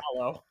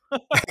Gonzalo.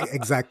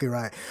 Exactly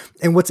right.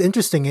 And what's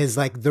interesting is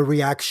like the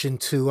reaction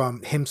to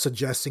him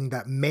suggesting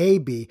that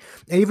maybe,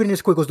 and even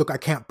his quote goes, look, I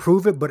can't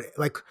prove it, but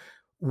like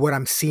what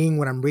I'm seeing,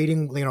 what I'm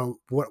reading,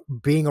 what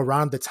being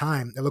around the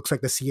time, it looks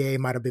like the CIA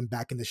might have been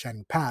back in the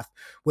Shining Path,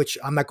 which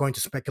I'm not going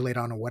to speculate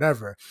on or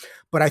whatever.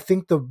 But I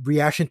think the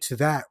reaction to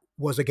that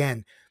was,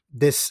 again,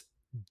 this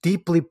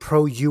deeply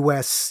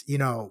pro-US,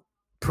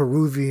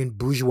 Peruvian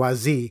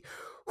bourgeoisie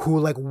who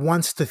like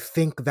wants to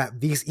think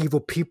that these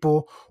evil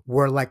people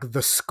were like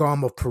the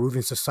scum of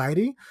Peruvian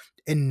society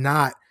and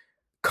not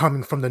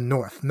coming from the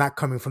north, not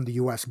coming from the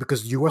US,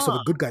 because US are Huh.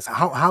 the good guys.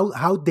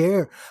 How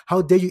dare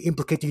you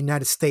implicate the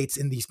United States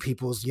in these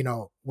people's,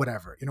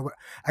 whatever. You know what,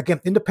 again,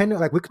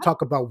 independent, like we could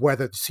talk about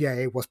whether the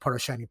CIA was part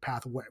of Shining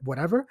Path or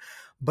whatever,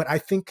 but I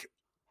think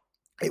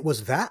it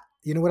was that,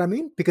 you know what I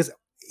mean? Because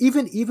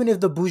even if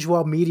the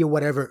bourgeois media,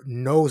 whatever,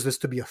 knows this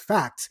to be a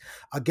fact,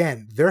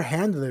 again, their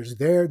handlers,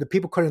 they're the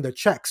people cutting their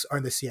checks are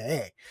in the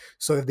CIA.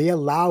 So if they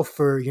allow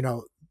for,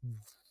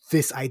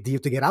 this idea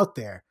to get out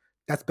there,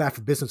 that's bad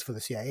for business for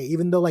the CIA.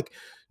 Even though like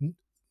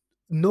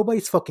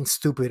nobody's fucking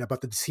stupid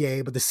about the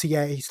CIA, but the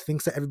CIA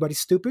thinks that everybody's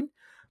stupid.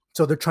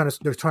 So they're trying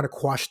to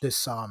quash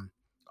this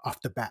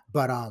off the bat.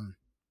 But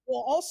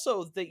Well,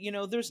 also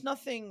that there's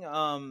nothing.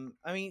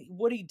 I mean,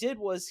 what he did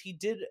was he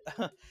did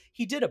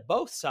he did it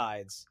both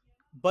sides,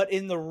 but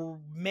in a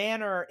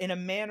manner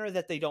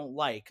that they don't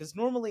like. Because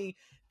normally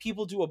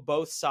people do a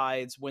both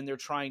sides when they're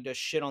trying to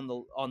shit on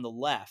the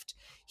left.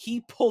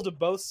 He pulled a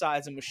both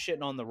sides and was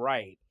shitting on the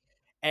right,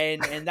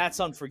 and that's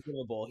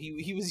unforgivable.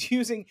 He was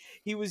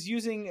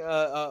using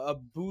a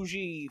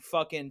bougie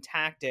fucking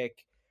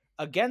tactic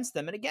against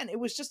them, and again, it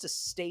was just a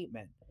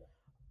statement.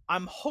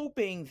 I'm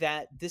hoping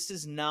that this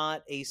is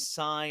not a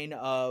sign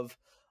of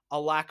a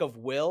lack of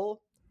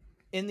will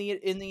in the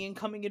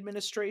incoming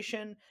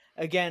administration.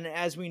 Again,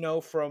 as we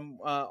know from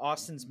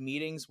Austin's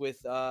meetings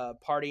with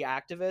party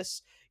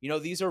activists,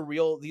 these are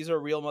real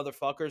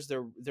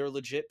motherfuckers. They're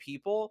legit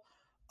people.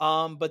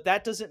 But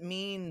that doesn't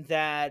mean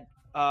that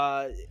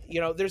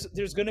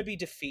there's going to be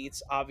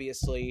defeats.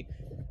 Obviously,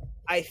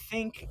 I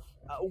think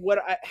what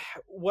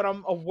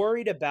I'm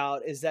worried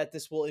about is that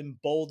this will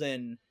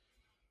embolden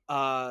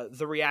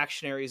the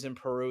reactionaries in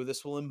Peru.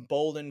 This will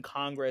embolden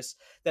Congress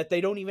that they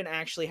don't even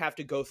actually have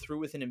to go through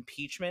with an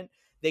impeachment.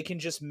 They can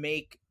just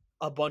make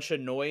a bunch of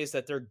noise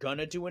that they're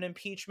gonna do an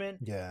impeachment,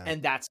 yeah,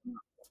 and that's you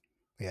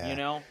yeah,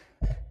 know.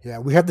 yeah.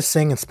 We have this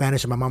saying in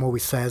Spanish, and my mom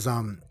always says,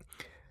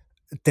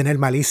 tener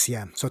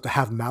malicia, so to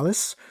have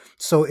malice.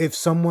 So if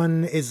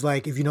someone is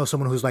like, if you know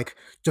someone who's like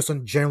just a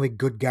generally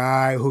good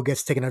guy who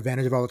gets taken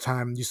advantage of all the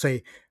time, you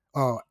say,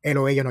 "Oh, él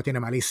o ella no tiene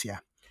malicia."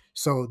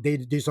 So they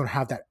just don't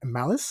have that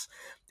malice,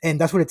 and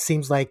that's what it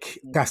seems like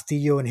Mhm.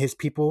 Castillo and his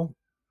people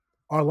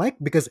are like,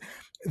 because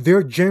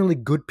they're generally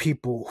good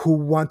people who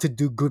want to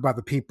do good by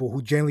the people,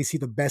 who generally see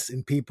the best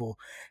in people,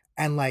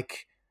 and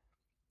like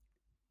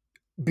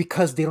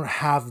because they don't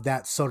have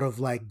that sort of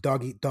like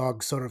dog eat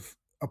dog sort of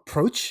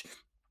approach,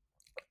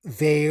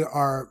 they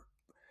are.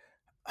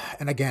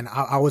 And again,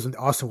 I wasn't.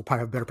 Austin will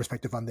probably have a better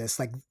perspective on this.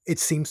 Like, it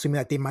seems to me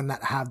that they might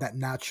not have that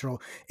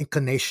natural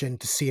inclination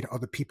to see it in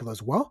other people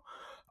as well.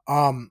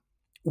 Um,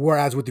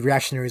 Whereas with the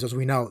reactionaries, as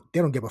we know, they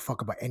don't give a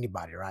fuck about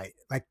anybody, right?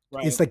 Like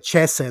it's Right. like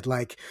Ches said,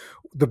 like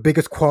the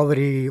biggest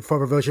quality for a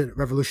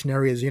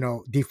revolutionary is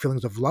deep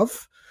feelings of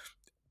love.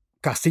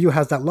 Castillo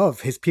has that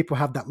love. His people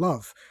have that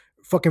love.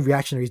 Fucking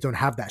reactionaries don't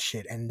have that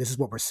shit, and this is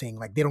what we're seeing.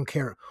 Like they don't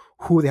care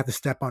who they have to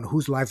step on,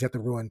 whose lives they have to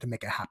ruin to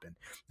make it happen.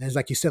 And it's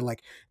like you said,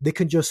 like they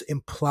can just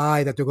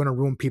imply that they're going to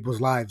ruin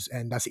people's lives,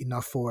 and that's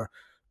enough for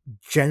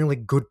genuinely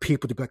good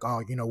people to be like,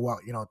 oh, you know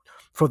what,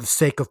 for the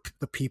sake of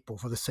the people,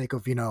 for the sake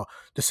of the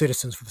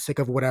citizens, for the sake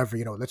of whatever,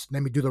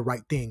 let me do the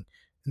right thing,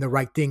 and the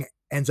right thing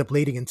ends up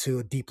leading into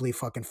a deeply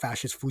fucking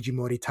fascist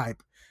Fujimori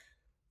type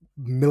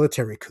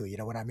military coup. You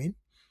know what I mean?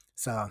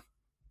 So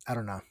I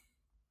don't know.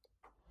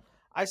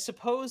 I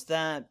suppose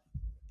that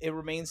it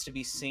remains to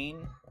be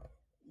seen.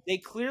 They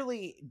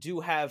clearly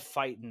do have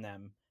fight in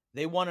them.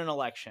 They won an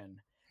election.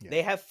 Yeah,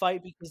 They have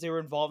fight because they were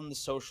involved in the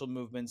social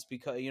movements.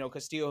 Because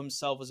Castillo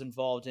himself was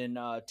involved in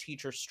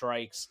teacher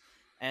strikes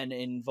and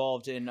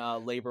involved in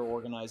labor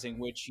organizing.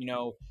 Which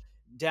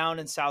down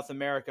in South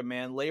America,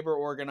 man, labor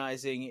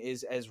organizing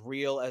is as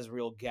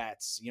real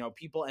gets.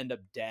 People end up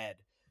dead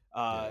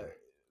uh, yeah,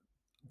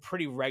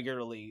 pretty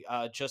regularly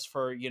just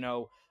for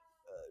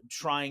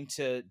trying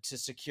to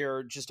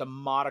secure just a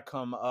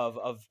modicum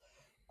of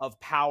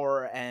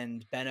power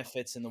and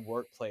benefits in the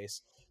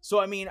workplace. So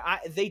I mean,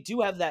 they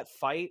do have that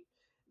fight.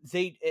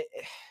 They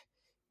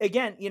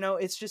again,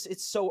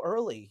 it's so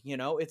early.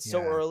 It's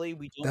so yeah. early.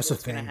 We don't That's know the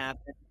what's going to thing.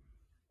 happen.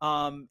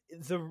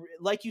 The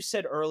Like you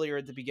said earlier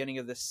at the beginning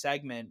of this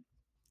segment,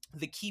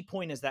 the key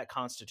point is that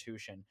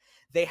Constitution.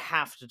 They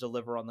have to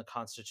deliver on the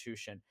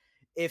Constitution.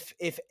 If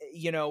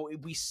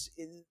we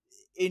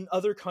in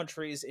other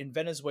countries, in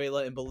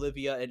Venezuela, in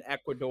Bolivia, in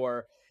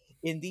Ecuador,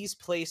 in these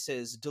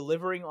places,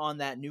 delivering on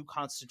that new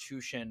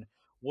Constitution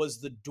was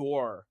the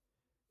door.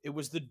 It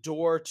was the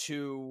door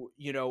to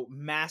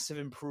massive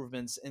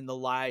improvements in the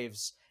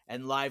lives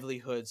and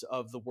livelihoods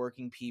of the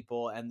working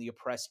people and the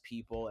oppressed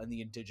people and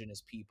the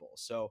indigenous people.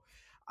 So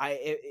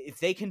if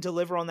they can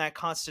deliver on that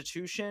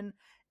Constitution,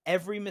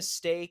 every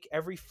mistake,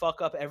 every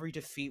fuck up, every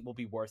defeat will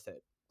be worth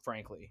it,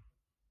 frankly.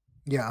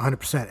 Yeah,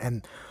 100%.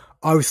 And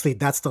obviously,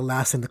 that's the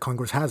last thing the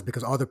Congress has,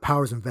 because all their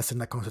power is invested in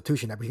that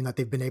Constitution. Everything that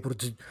they've been able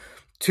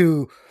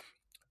to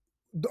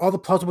all the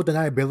plausible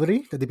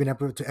deniability that they've been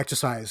able to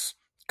exercise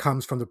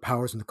comes from the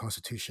powers in the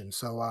Constitution.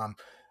 So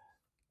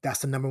that's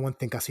the number one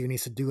thing Castillo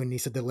needs to do and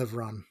needs to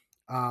deliver on.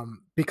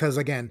 Because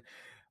again,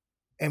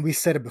 and we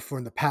said it before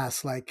in the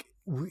past, like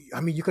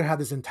I mean, you could have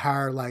this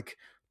entire like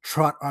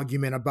trot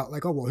argument about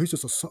like, oh well, he's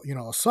just a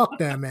suck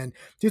them, and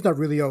he's not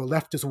really a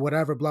leftist or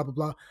whatever, blah blah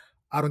blah.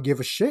 I don't give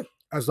a shit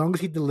as long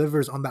as he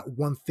delivers on that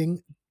one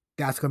thing.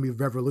 That's going to be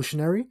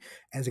revolutionary,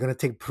 and it's going to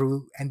take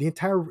Peru and the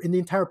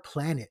entire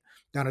planet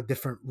down a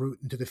different route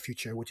into the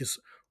future, which is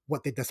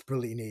what they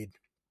desperately need.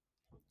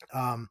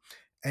 Um,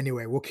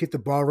 anyway, we'll keep the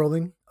ball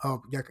rolling.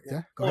 Oh, yeah,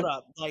 yeah. Go Hold ahead.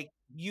 up, like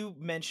you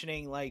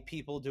mentioning like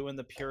people doing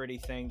the purity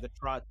thing, the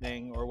trot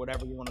thing, or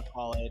whatever you want to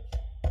call it,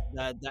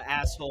 the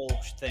asshole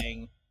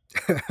thing.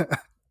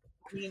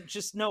 I mean,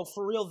 just no,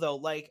 for real though.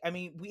 Like, I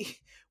mean,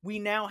 we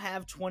now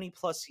have 20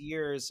 plus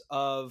years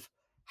of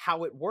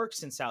how it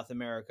works in South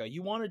America.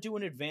 You want to do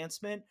an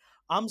advancement?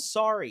 I'm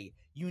sorry.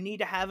 You need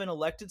to have an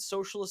elected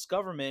socialist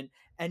government,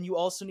 and you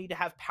also need to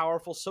have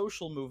powerful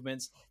social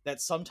movements that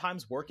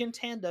sometimes work in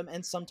tandem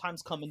and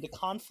sometimes come into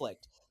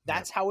conflict. Yep.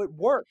 That's how it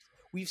works.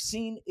 We've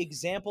seen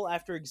example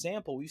after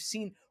example. We've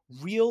seen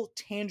real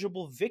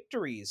tangible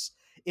victories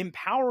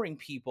empowering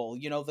people.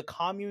 You know, the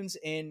communes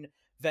in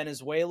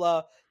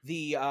Venezuela,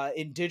 the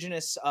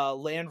indigenous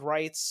land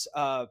rights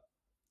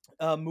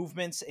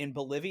movements in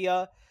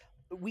Bolivia.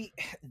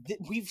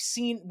 We've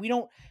seen we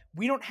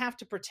don't have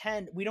to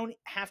pretend, we don't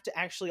have to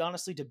actually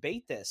honestly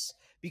debate this,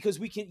 because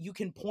we can you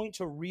can point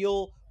to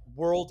real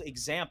world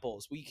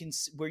examples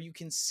where you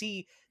can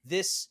see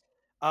this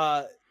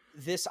uh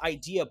this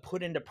idea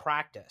put into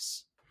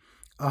practice.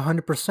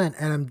 100%.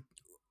 And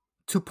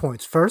 2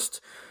 points.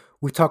 First,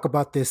 we talk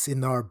about this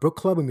in our book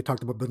club when we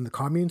talked about building the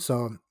commune.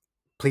 So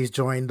please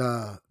join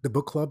the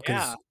book club Yeah,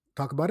 because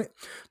talk about it.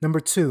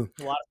 Number two,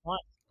 a lot of fun.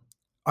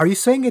 are you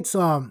saying it's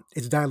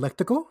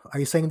dialectical? Are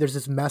you saying there's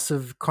this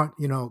massive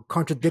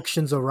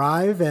contradictions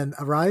arise,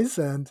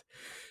 and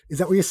is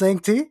that what you're saying,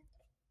 T?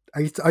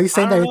 Are you I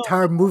saying that don't know.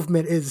 entire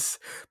movement is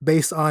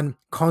based on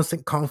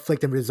constant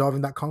conflict and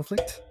resolving that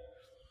conflict?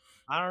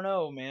 I don't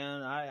know,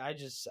 man. I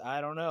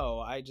don't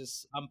know.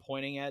 I'm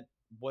pointing at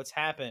what's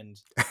happened.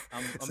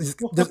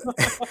 So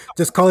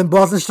just calling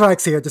balls and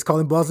strikes here. Just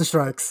calling balls and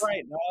strikes.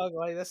 right, dog.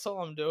 Like that's all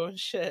I'm doing.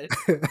 Shit.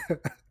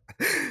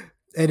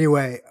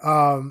 Anyway,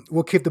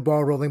 we'll keep the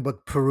ball rolling,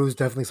 but Peru's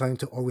definitely something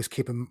to always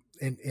keep keep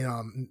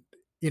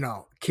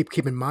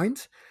in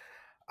mind.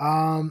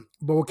 But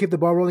we'll keep the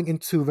ball rolling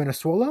into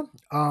Venezuela.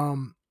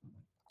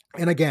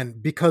 And again,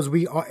 because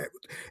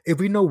if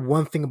we know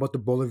one thing about the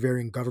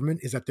Bolivarian government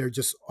is that they're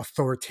just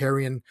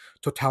authoritarian,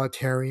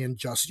 totalitarian,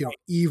 just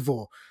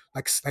evil,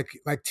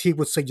 like T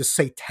would say, just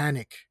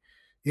satanic,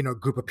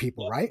 group of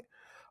people, Yep. right?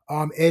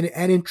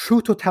 And in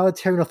true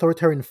totalitarian,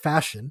 authoritarian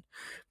fashion,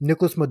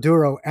 Nicolas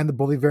Maduro and the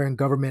Bolivarian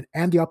government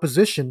and the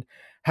opposition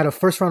had a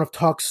first round of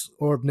talks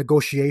or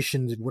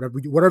negotiations, whatever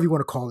you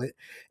want to call it,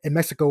 in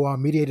Mexico,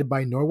 mediated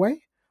by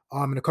Norway,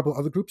 and a couple of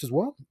other groups as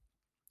well.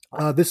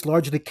 This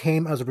largely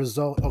came as a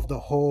result of the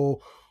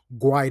whole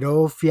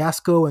Guaido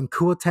fiasco and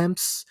coup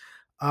attempts,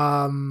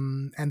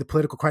 and the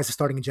political crisis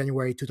starting in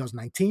January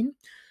 2019.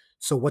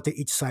 So, what did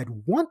each side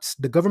want?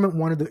 The government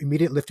wanted the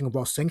immediate lifting of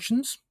all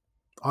sanctions,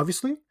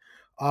 obviously,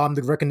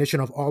 the recognition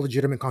of all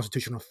legitimate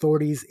constitutional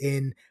authorities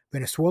in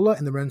Venezuela,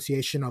 and the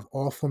renunciation of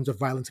all forms of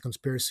violence and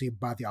conspiracy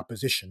by the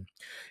opposition.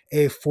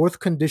 A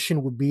fourth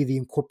condition would be the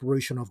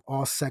incorporation of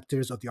all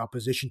sectors of the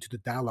opposition to the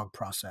dialogue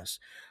process.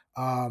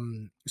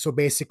 So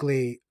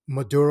basically,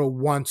 Maduro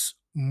wants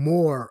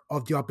more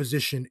of the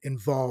opposition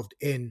involved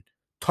in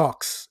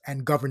talks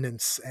and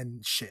governance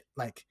and shit.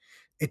 Like,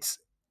 it's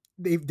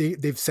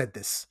they've said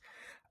this.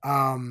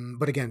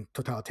 But again,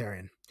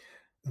 totalitarian.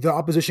 The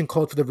opposition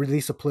called for the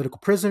release of political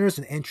prisoners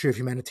and entry of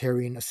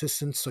humanitarian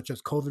assistance, such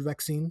as COVID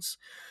vaccines.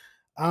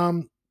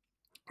 Um,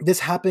 this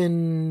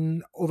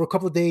happened over a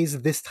couple of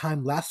days this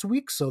time last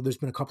week, so there's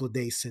been a couple of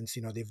days since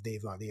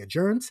they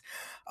adjourned.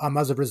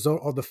 As a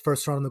result of the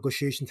first round of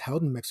negotiations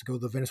held in Mexico,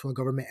 the Venezuelan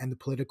government and the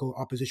political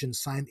opposition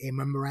signed a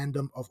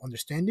memorandum of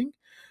understanding.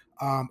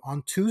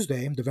 On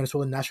Tuesday, the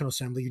Venezuelan National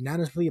Assembly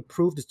unanimously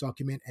approved this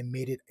document and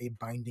made it a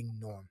binding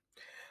norm.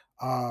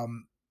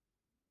 Um,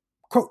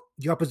 Quote,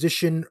 the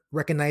opposition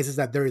recognizes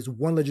that there is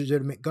one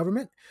legitimate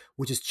government,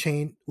 which is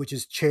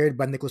chaired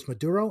by Nicolas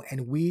Maduro,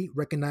 and we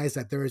recognize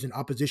that there is an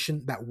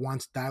opposition that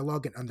wants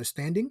dialogue and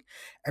understanding.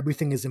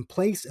 Everything is in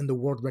place, and the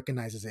world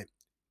recognizes it.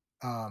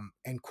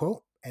 End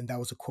quote. And that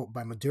was a quote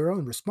by Maduro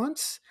in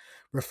response,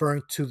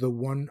 referring to the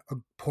one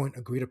point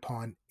agreed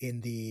upon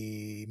in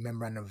the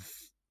memorandum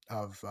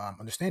of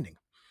understanding.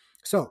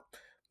 So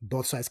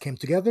both sides came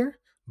together,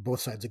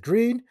 both sides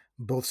agreed,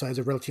 both sides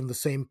are relatively the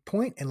same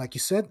point, and like you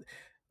said,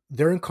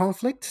 they're in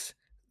conflict.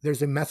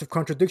 There's a massive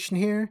contradiction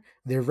here.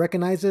 They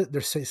recognize it. They're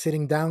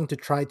sitting down to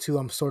try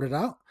to sort it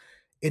out,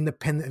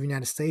 independent of the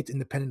United States,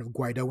 independent of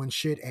Guaido and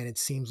shit. And it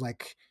seems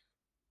like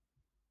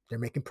they're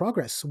making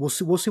progress. We'll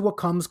see. We'll see what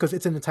comes because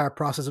it's an entire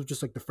process of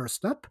just like the first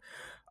step.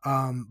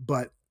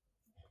 But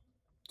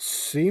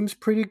seems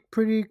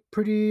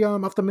pretty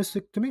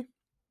optimistic to me.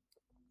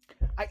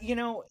 I, you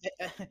know,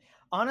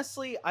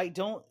 honestly, I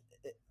don't.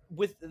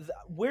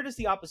 Where does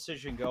the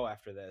opposition go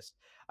after this?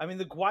 I mean,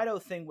 the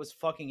Guaido thing was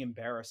fucking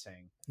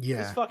embarrassing. It's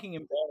Yeah. fucking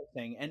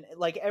embarrassing, and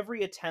like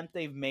every attempt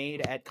they've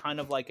made at kind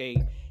of like a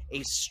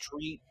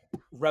street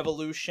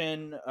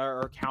revolution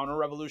or counter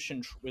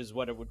revolution is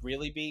what it would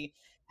really be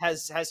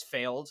has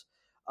failed.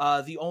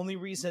 The only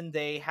reason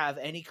they have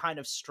any kind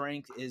of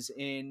strength is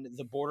in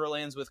the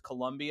borderlands with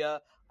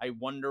Colombia. I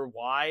wonder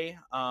why.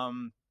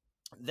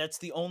 That's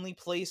the only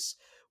place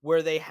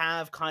where they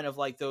have kind of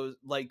like those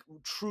like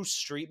true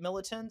street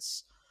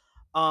militants.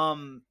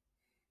 um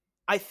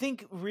I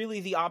think really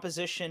the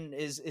opposition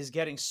is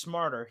getting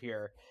smarter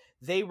here.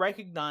 They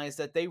recognize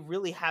that they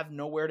really have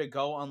nowhere to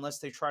go unless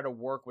they try to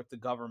work with the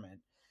government.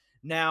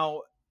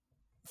 Now,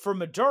 for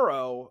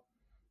Maduro,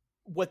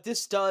 what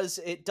this does,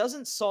 it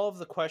doesn't solve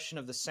the question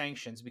of the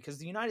sanctions, because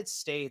the United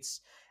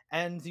States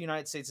and the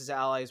United States'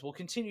 allies will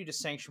continue to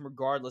sanction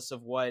regardless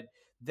of what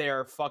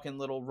their fucking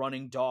little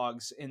running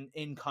dogs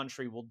in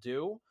country will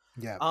do.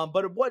 Yeah.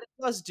 But what it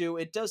does do,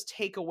 it does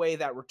take away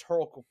that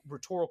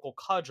rhetorical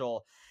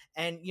cudgel.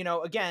 And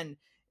again,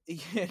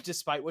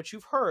 despite what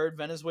you've heard,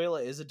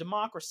 Venezuela is a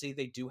democracy.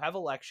 They do have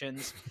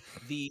elections.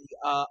 The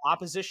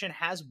opposition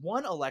has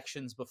won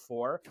elections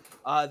before.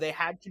 They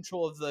had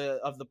control of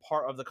the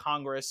part of the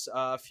Congress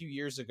a few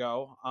years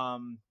ago.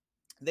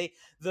 The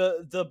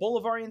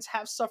Bolivarians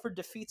have suffered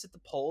defeats at the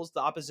polls.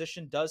 The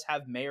opposition does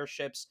have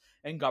mayorships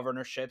and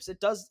governorships.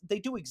 They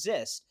do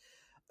exist.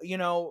 You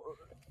know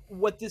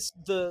what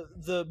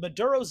the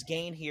Maduro's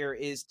gain here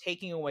is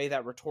taking away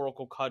that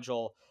rhetorical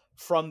cudgel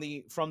from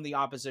the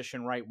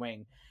opposition right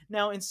wing.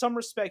 Now, in some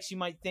respects, you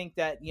might think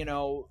that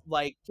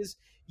like, because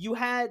you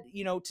had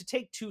to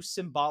take two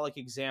symbolic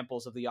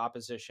examples of the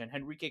opposition,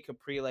 Henrique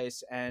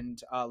Capriles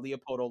and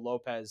Leopoldo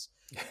Lopez.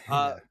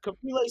 Yeah.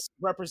 Capriles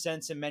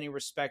represents in many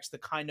respects the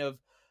kind of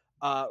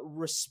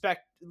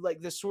respect,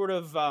 like the sort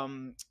of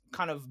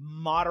kind of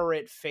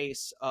moderate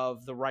face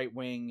of the right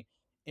wing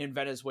in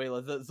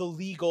Venezuela, the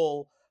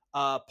legal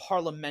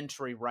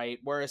parliamentary right,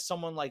 whereas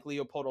someone like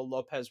Leopoldo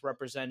Lopez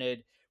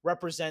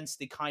represents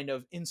the kind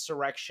of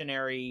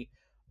insurrectionary,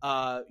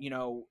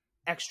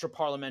 extra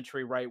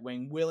parliamentary right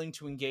wing, willing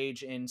to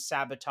engage in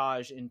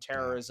sabotage, in Yeah.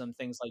 terrorism,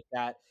 things like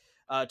that,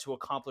 to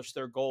accomplish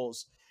their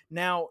goals.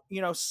 Now,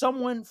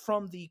 someone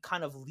from the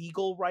kind of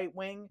legal right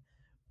wing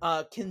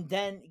can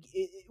then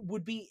it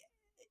would be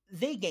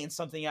they gain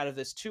something out of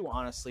this too,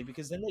 honestly,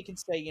 because then they can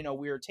say,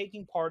 we are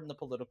taking part in the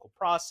political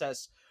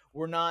process.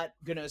 We're not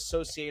going to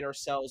associate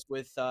ourselves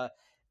with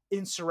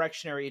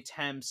insurrectionary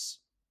attempts.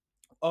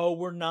 Oh,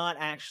 we're not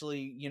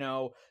actually,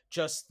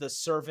 just the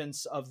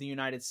servants of the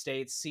United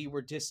States. See,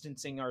 we're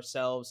distancing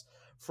ourselves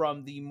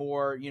from the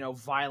more,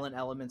 violent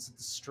elements of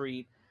the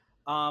street.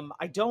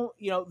 I don't,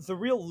 the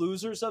real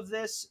losers of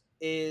this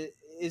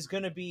is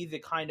going to be the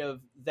kind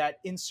of that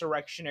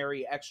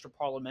insurrectionary extra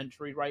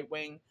parliamentary right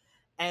wing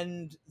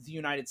and the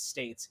United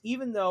States.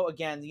 Even though,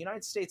 again, the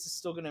United States is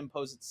still going to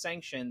impose its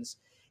sanctions,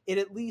 it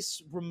at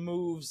least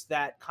removes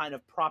that kind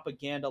of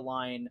propaganda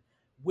line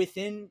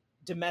within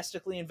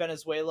domestically in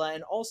Venezuela,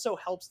 and also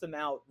helps them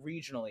out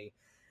regionally.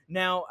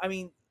 Now, I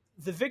mean,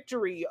 the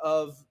victory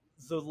of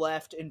the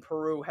left in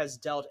Peru has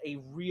dealt a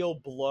real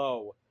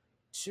blow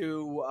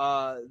to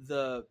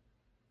the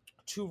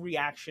to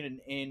reaction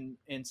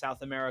in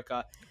South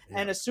America. Yeah.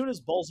 And as soon as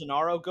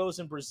Bolsonaro goes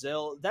in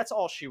Brazil, that's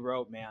all she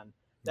wrote, man.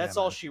 Yeah, That's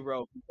all man. she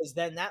wrote, because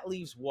then that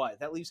leaves what?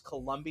 That leaves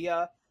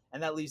Colombia,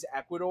 and that leaves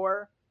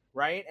Ecuador,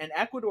 right? And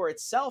Ecuador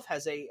itself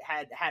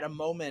had a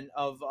moment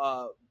of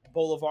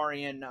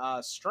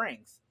Bolivarian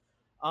strength.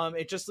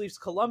 It just leaves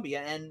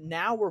Colombia, and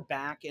now we're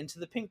back into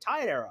the pink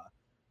tide era,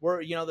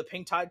 where the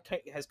pink tide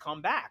has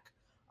come back.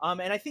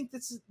 And I think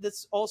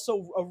that's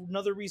also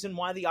another reason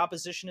why the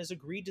opposition has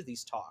agreed to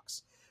these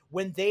talks.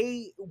 When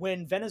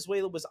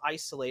Venezuela was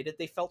isolated,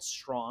 they felt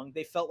strong.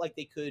 They felt like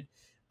they could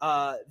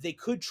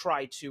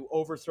try to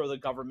overthrow the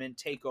government,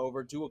 take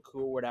over, do a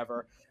coup or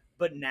whatever.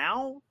 But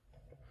now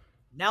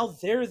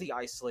they're the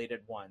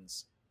isolated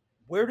ones.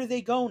 Where do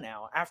they go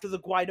now after the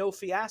Guaido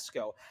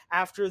fiasco?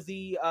 After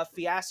the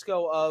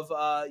fiasco of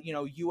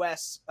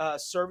U.S.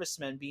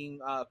 Servicemen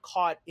being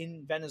caught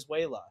in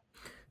Venezuela,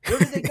 where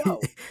do they go?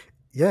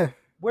 Yeah.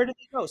 Where do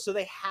they go? So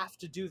they have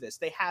to do this.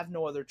 They have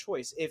no other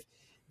choice. If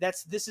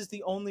this is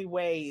the only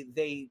way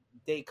they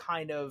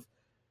kind of,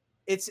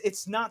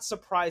 it's not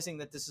surprising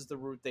that this is the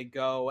route they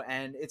go,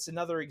 and it's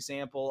another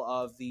example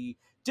of the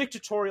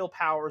dictatorial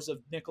powers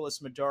of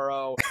Nicolas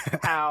Maduro,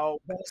 how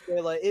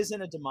Venezuela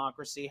isn't a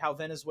democracy, how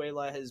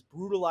Venezuela is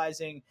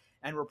brutalizing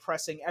and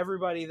repressing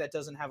everybody that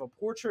doesn't have a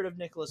portrait of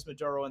Nicolas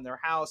Maduro in their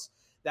house,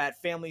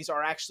 that families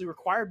are actually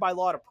required by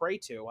law to pray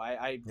to.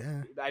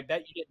 Yeah. I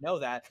bet you didn't know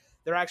that.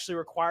 They're actually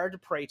required to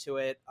pray to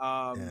it.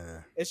 Yeah.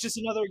 It's just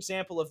another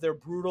example of their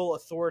brutal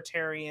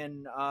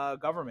authoritarian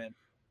government.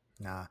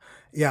 Nah.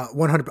 Yeah,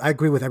 100. I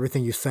agree with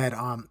everything you said.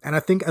 And I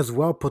think as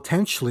well,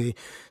 potentially,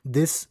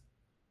 this,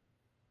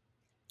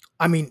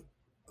 I mean,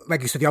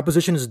 like you said, the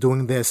opposition is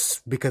doing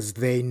this because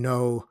they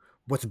know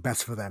what's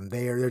best for them.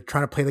 They're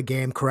trying to play the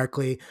game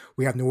correctly.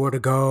 We have nowhere to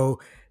go.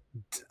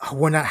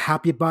 We're not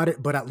happy about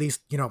it, but at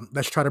least,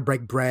 let's try to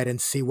break bread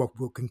and see what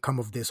can come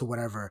of this or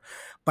whatever.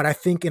 But I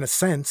think, in a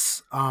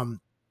sense,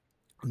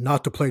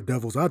 not to play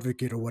devil's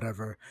advocate or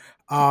whatever,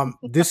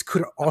 this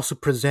could also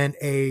present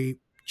a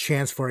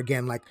chance for,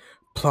 again, like,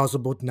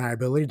 plausible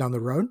deniability down the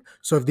road.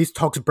 So if these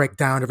talks break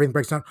down, everything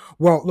breaks down.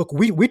 Well, look,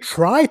 we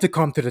tried to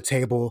come to the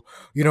table.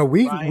 Right.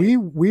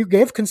 We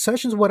gave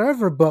concessions,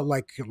 whatever. But,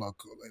 like,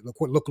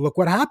 look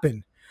what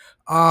happened.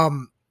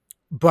 Um,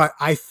 but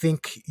I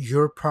think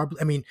you're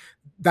probably. I mean,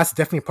 that's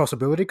definitely a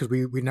possibility because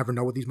we never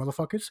know with these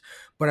motherfuckers.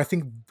 But I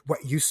think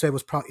what you said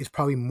is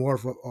probably more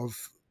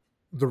of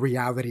the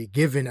reality,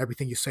 given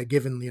everything you said,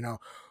 given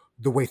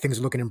the way things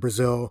are looking in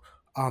Brazil,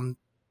 um,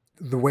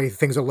 the way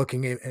things are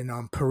looking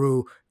in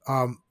Peru.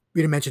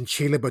 We didn't mention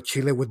Chile, but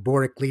Chile with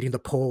Boric leading the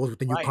polls with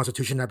the new Right.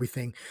 constitution and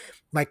everything,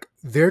 like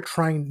they're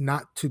trying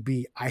not to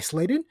be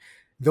isolated.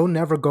 They'll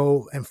never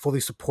go and fully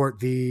support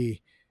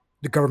the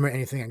government,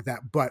 anything like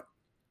that. But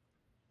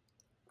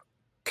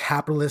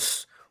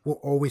capitalists will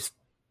always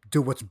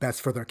do what's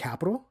best for their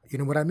capital. You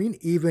know what I mean?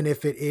 Even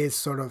if it is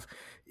sort of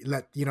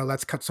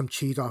let's cut some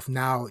cheese off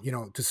now,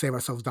 to save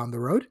ourselves down the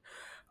road.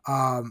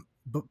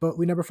 But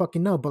we never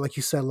fucking know. But like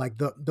you said, like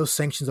those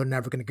sanctions are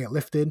never going to get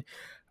lifted.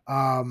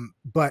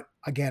 But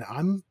again,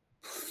 I'm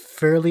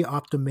fairly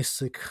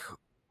optimistic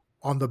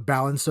on the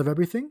balance of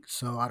everything.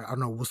 So I don't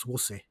know. We'll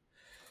see.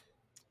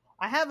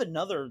 I have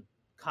another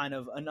line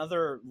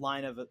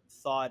of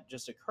thought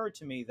just occurred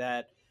to me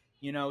that,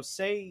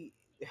 say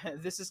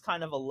this is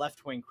kind of a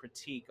left wing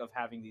critique of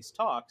having these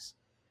talks.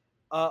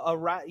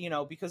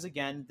 Because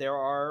again, there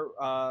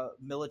are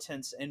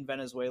militants in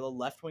Venezuela,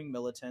 left wing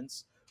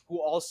militants, who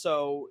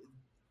also,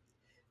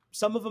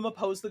 some of them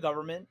oppose the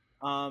government.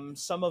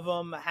 Some of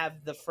them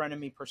have the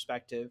frenemy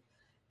perspective,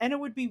 and it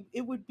would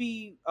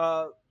be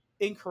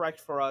incorrect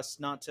for us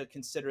not to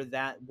consider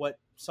that what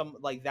some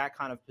like that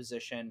kind of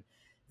position.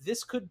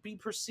 This could be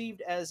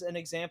perceived as an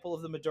example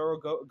of the Maduro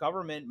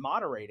government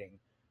moderating,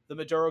 the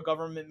Maduro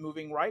government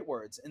moving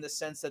rightwards in the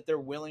sense that they're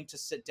willing to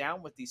sit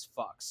down with these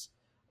fucks.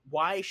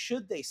 Why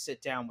should they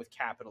sit down with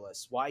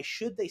capitalists? Why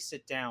should they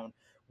sit down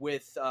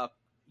with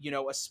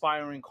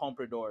aspiring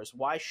compradors?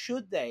 Why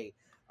should they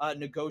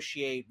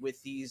negotiate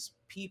with these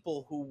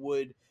people who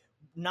would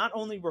not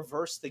only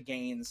reverse the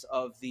gains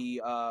of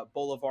the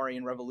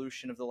Bolivarian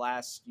revolution of the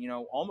last,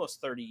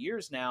 almost 30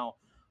 years now,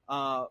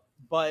 uh,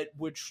 but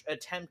would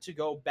attempt to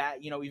go back,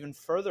 even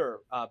further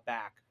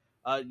back,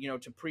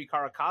 to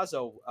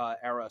pre-Caracazo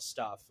era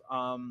stuff.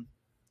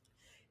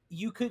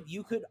 You could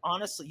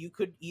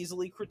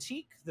easily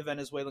critique the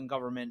Venezuelan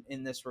government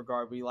in this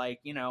regard. Be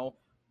like,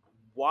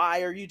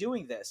 why are you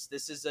doing this?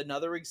 This is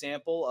another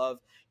example of,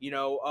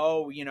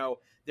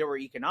 there were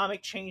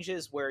economic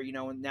changes where,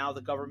 now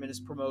the government is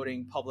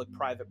promoting public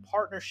private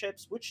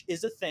partnerships, which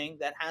is a thing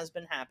that has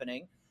been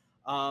happening.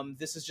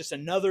 This is just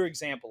another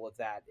example of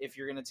that. If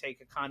you're going to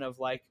take a kind of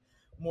like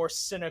more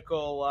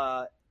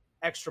cynical,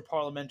 extra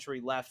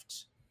parliamentary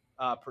left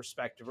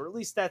perspective, or at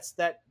least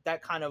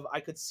that kind of, I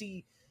could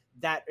see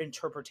that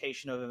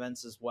interpretation of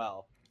events as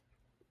well.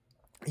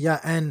 Yeah,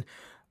 and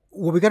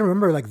what we got to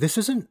remember, like this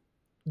isn't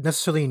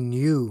necessarily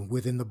new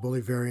within the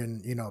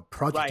Bolivarian,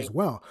 project as Right.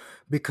 well,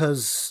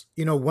 because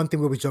one thing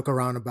we always joke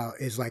around about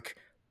is like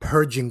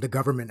purging the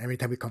government every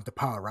time we come to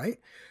power, right?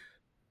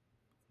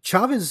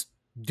 Chavez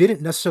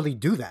didn't necessarily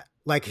do that.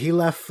 Like he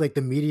left like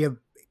the media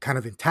kind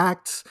of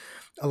intact.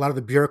 A lot of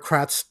the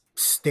bureaucrats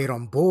stayed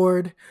on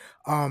board.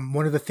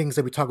 One of the things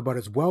that we talk about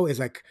as well is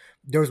like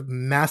there was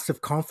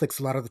massive conflicts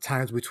a lot of the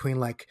times between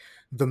like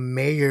the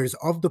mayors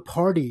of the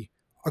party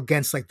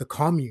against like the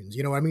communes.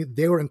 You know what I mean?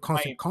 They were in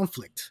constant Right.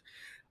 conflict.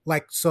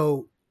 Like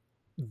so,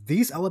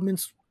 these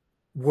elements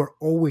were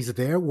always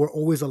there. Were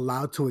always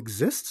allowed to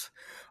exist,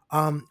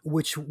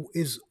 which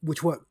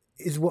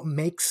what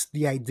makes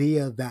the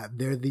idea that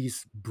they're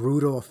these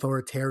brutal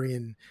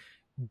authoritarian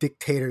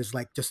dictators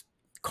like just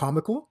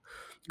comical.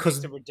 Makes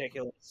Because it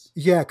ridiculous.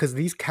 yeah, because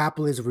these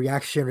capitalist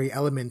reactionary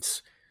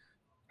elements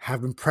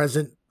have been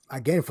present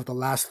again for the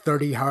last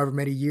 30 however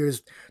many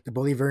years the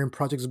Bolivarian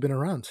project has been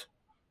around.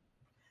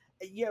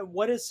 Yeah,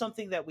 what is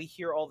something that we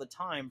hear all the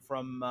time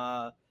from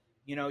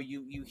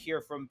you hear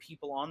from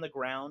people on the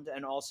ground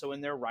and also in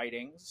their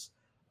writings,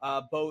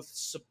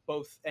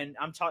 both, and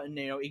I'm talking,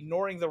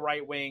 ignoring the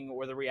right wing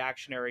or the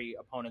reactionary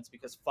opponents,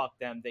 because fuck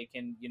them, they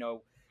can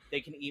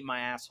eat my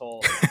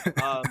asshole.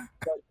 But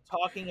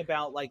talking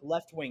about like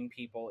left wing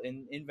people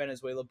in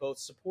Venezuela, both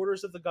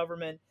supporters of the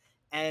government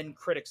and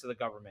critics of the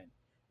government,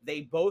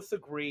 they both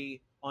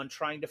agree on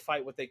trying to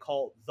fight what they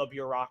call the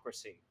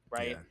bureaucracy,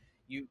 right?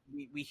 Yeah.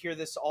 We hear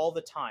this all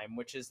the time,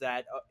 which is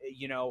that,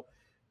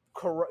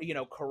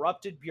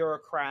 corrupted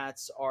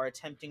bureaucrats are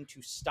attempting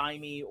to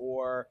stymie,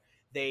 or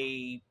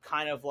they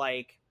kind of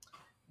like,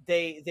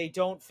 they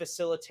don't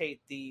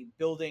facilitate the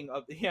building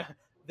of yeah,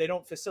 they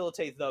don't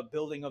facilitate the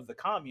building of the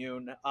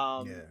commune,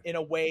 Yeah. in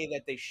a way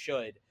that they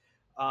should.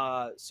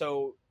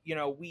 So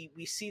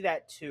we see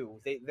that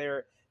too.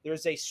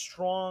 There's a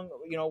strong,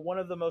 one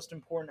of the most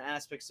important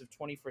aspects of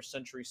 21st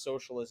century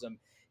socialism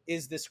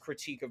is this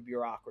critique of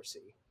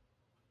bureaucracy.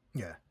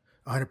 Yeah.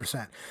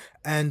 100%.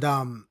 And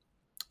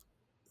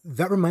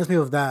that reminds me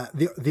of that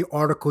the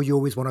article you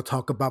always want to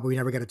talk about but we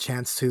never get a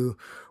chance to,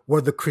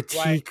 where the Right.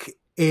 critique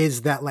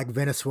is that like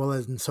Venezuela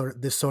is in sort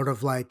of this sort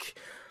of like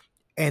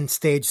end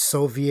stage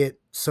Soviet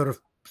sort of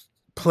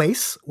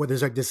place where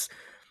there's like this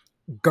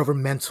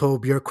governmental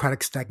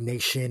bureaucratic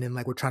stagnation and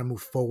like we're trying to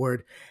move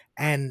forward.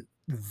 And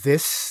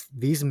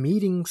these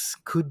meetings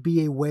could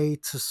be a way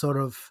to sort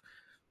of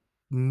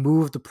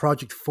move the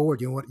project forward.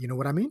 You know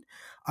what I mean?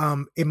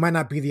 It might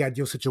not be the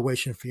ideal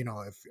situation for,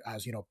 if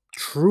as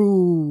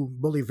true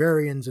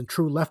Bolivarians and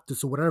true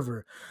leftists or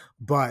whatever,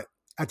 but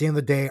at the end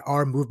of the day,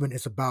 our movement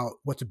is about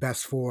what's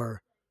best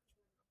for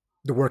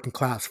the working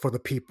class, for the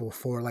people,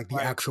 for like the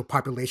Right. actual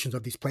populations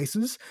of these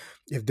places.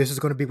 If this is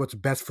going to be what's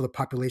best for the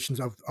populations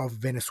of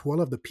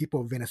Venezuela, of the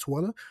people of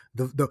Venezuela,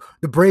 the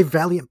brave,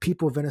 valiant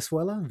people of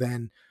Venezuela,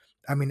 then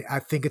I mean, I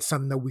think it's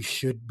something that we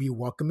should be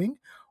welcoming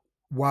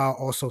while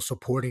also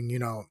supporting,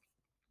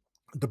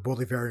 the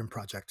Bolivarian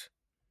project.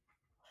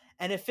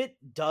 And if it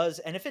does,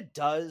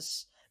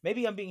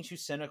 maybe I'm being too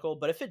cynical,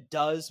 but if it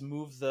does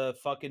move the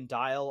fucking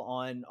dial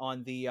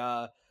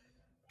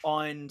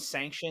on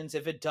sanctions,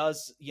 if it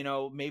does,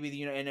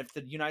 maybe and if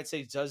the United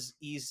States does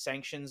ease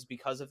sanctions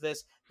because of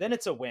this, then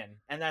it's a win,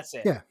 and that's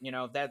it.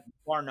 Yeah, That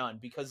bar none,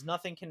 because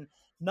nothing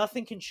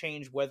can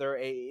change whether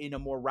in a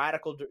more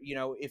radical,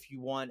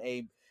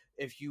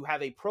 if you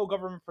have a pro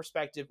government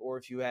perspective or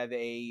if you have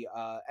a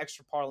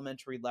extra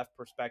parliamentary left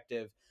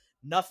perspective,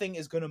 nothing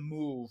is going to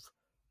move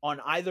on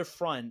either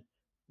front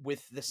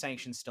with the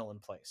sanctions still in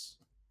place.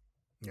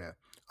 yeah,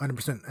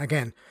 100%.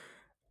 Again,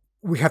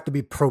 we have to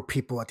be pro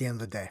people at the end of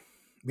the day.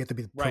 We have to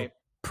be Right.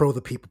 pro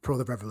the people, pro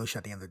the revolution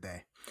at the end of the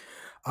day.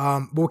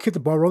 But we'll keep the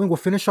ball rolling. We'll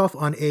finish off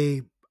on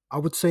I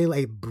would say,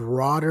 a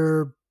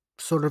broader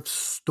sort of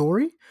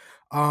story.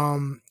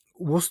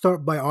 We'll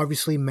start by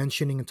obviously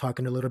mentioning and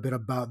talking a little bit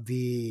about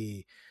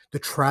the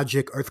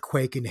tragic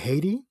earthquake in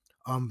Haiti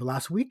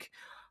last week.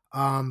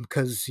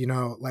 Because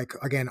like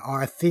again,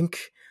 I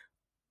think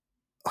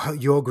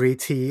you agree,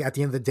 T. At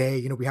the end of the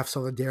day, we have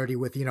solidarity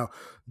with the,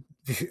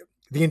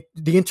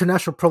 the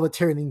international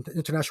proletariat, the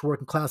international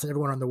working class, and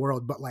everyone around the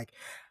world. But like,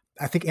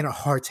 I think in our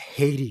hearts,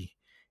 Haiti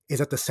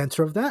is at the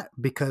center of that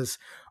because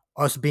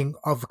us being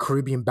of a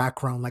Caribbean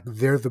background, like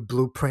they're the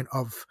blueprint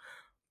of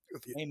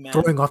Amen.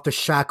 throwing off the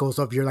shackles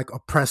of your like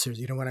oppressors.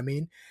 You know what I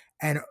mean?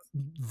 And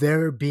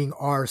they're being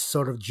our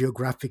sort of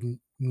geographic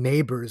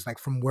neighbors, like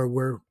from where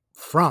we're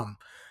from.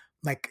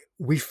 Like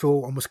we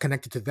feel almost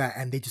connected to that,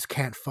 and they just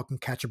can't fucking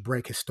catch a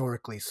break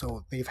historically.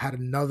 So they've had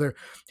another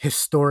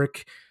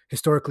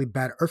historically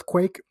bad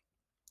earthquake.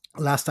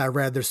 Last I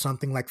read, there's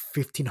something like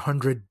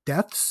 1,500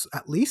 deaths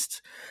at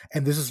least,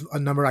 and this is a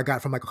number I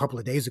got from like a couple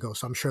of days ago.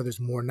 So I'm sure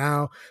there's more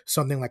now.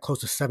 Something like close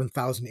to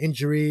 7,000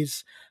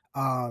 injuries.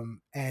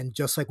 And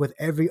just like with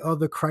every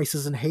other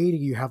crisis in Haiti,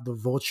 you have the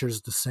vultures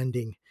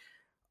descending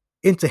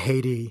into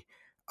Haiti,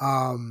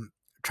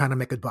 trying to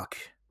make a buck.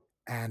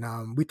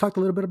 And we talked a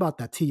little bit about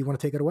that. T, you want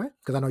to take it away?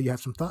 Because I know you have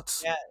some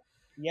thoughts. Yeah,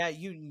 yeah.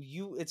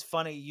 You. It's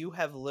funny. You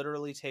have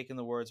literally taken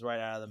the words right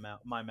out of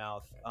my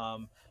mouth.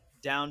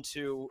 Down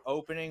to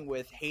opening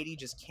with Haiti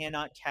just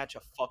cannot catch a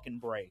fucking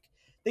break.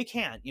 They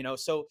can't.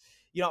 So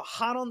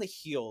hot on the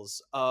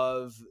heels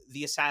of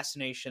the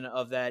assassination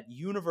of that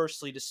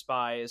universally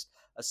despised,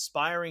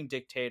 aspiring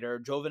dictator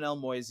Jovenel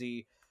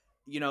Moise.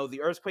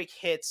 The earthquake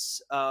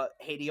hits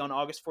Haiti on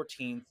August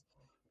 14th.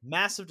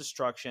 Massive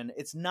destruction.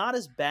 It's not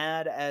as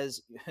bad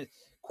as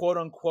quote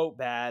unquote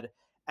bad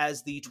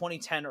as the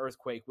 2010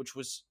 earthquake, which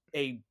was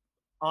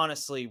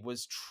honestly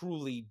was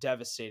truly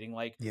devastating.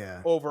 Like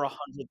Yeah. over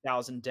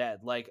 100,000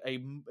 dead, like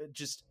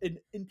just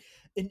an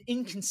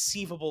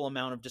inconceivable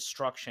amount of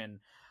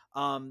destruction.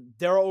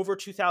 There are over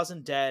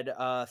 2,000 dead,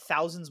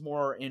 thousands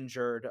more are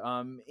injured.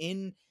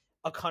 In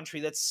a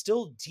country that's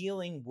still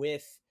dealing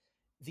with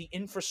the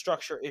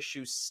infrastructure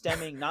issues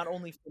stemming not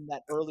only from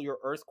that earlier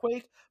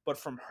earthquake, but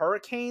from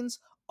hurricanes,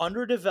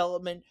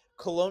 underdevelopment,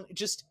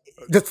 just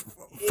Just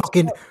it's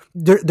fucking,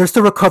 they're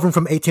still recovering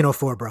from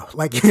 1804, bro.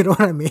 Like, you know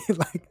what I mean?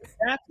 Like,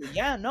 exactly.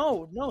 Yeah,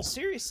 no, no,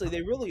 seriously,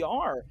 they really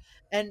are.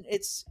 And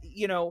it's,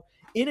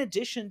 in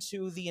addition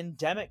to the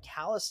endemic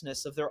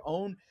callousness of their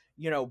own,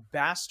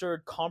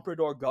 bastard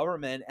comprador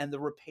government and the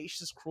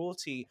rapacious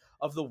cruelty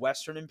of the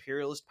Western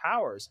imperialist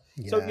powers.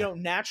 So, yeah.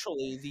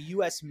 naturally, the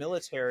US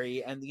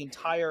military and the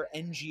entire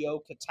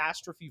NGO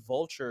catastrophe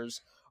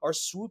vultures are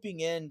swooping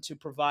in to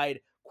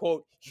provide,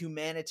 quote,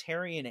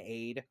 humanitarian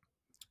aid,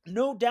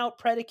 no doubt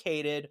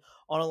predicated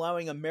on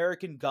allowing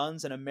American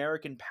guns and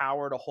American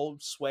power to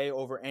hold sway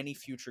over any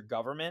future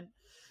government.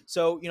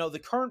 So, the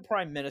current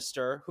prime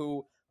minister,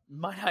 who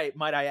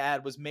might I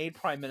add, was made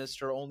prime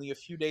minister only a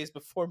few days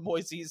before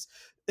Moise's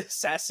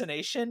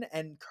assassination,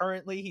 and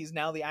currently he's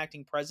now the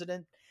acting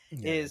president,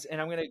 Yeah. is, and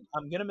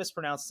I'm gonna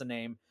mispronounce the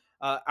name,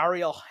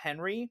 Ariel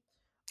Henry.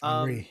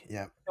 Um, Henri,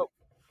 yeah. so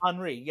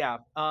Henri, yeah.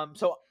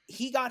 So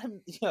he got him.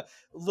 Yeah,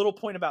 little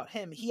point about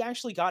him. He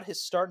actually got his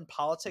start in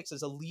politics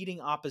as a leading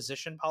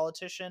opposition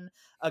politician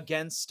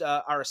against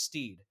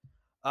Aristide.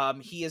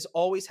 He has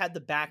always had the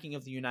backing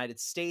of the United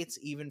States,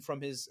 even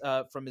from his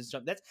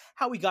jump. That's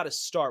how he got his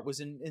start. Was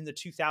in the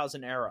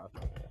 2000 era.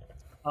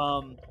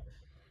 Um,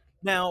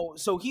 Now,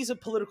 so he's a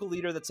political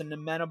leader that's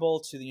amenable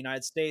to the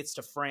United States,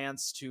 to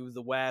France, to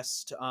the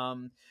West.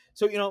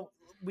 So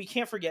we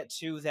can't forget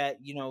too that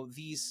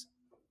these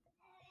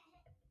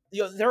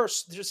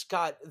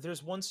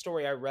there's one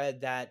story I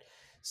read that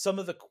some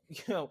of the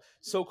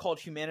so-called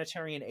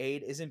humanitarian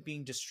aid isn't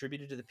being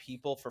distributed to the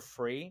people for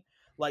free.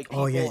 Like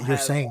Oh, yeah. people You're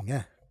have, saying,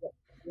 yeah.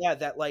 yeah,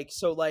 that like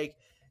so like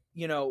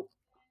you know,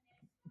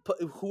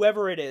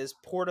 whoever it is,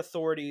 port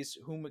authorities,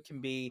 whom it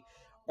can be,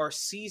 are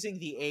seizing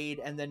the aid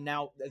and then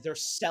now they're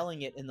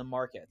selling it in the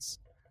markets.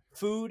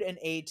 Food and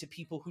aid to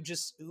people who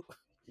just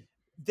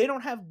they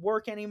don't have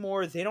work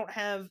anymore. They don't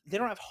have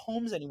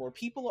homes anymore.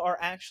 People are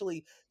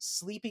actually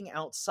sleeping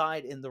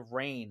outside in the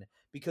rain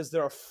because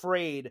they're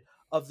afraid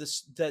of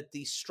this, that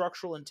the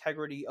structural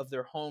integrity of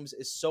their homes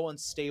is so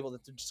unstable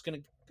that they're just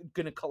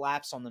gonna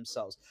collapse on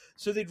themselves.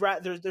 So they'd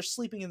rather they're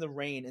sleeping in the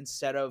rain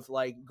instead of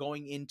like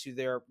going into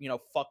their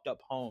fucked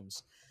up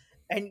homes.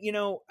 And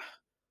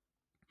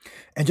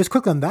And just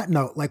quickly on that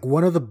note, like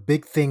one of the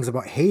big things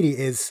about Haiti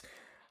is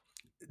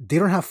they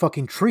don't have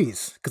fucking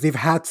trees because they've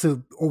had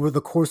to over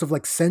the course of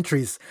like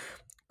centuries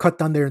cut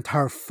down their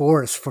entire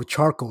forest for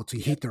charcoal to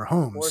yeah, heat their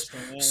homes.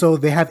 forcing, man. So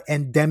they have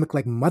endemic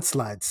like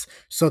mudslides.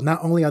 So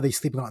not only are they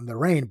sleeping out in the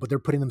rain, but they're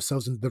putting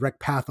themselves in the direct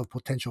path of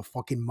potential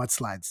fucking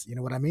mudslides. You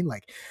know what I mean?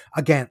 Like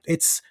again,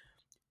 it's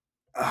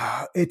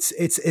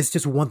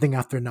just one thing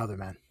after another,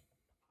 man.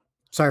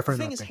 Sorry for The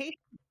thing is, interrupting.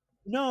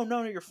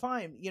 no, you're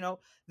fine.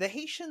 The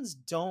Haitians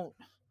don't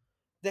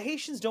the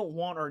Haitians don't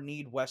want or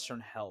need Western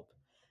help.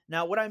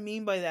 Now, what I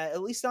mean by that,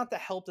 at least not the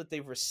help that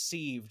they've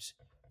received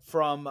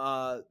from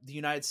the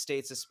United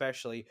States,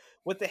 especially,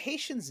 what the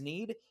Haitians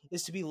need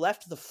is to be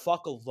left the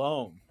fuck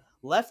alone.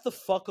 Left the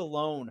fuck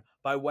alone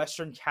by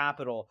Western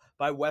capital,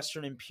 by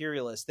Western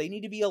imperialists. They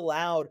need to be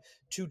allowed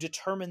to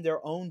determine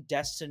their own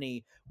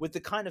destiny with the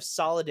kind of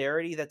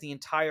solidarity that the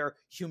entire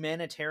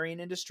humanitarian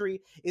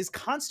industry is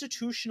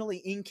constitutionally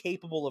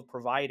incapable of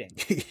providing.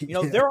 You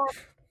know, Yeah. there are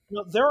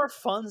there are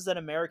funds that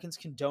Americans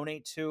can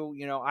donate to.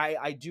 I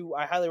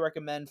highly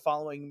recommend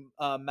following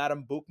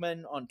Madame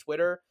Bookman on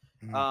Twitter.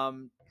 Mhm.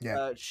 Um,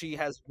 Yeah. she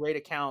has a great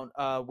account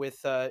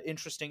with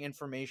interesting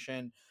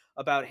information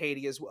about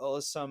Haiti, as well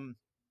as some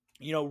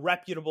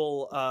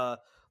reputable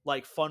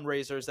like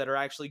fundraisers that are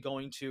actually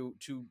going to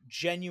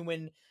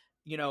genuine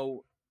you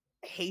know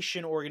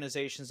Haitian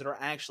organizations that are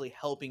actually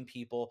helping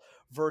people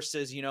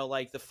versus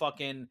like the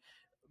fucking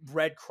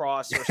Red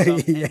Cross or some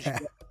Yeah.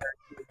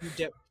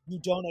 NGO. You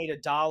donate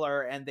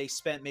 $1 and they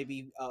spent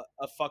maybe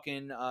a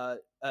fucking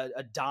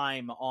a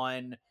dime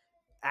on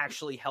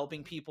actually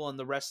helping people, and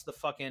the rest of the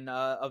fucking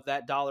of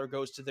that dollar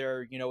goes to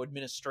their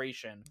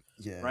administration,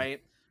 Yeah.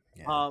 right?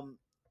 Yeah. um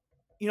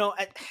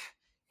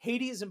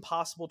Haiti is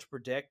impossible to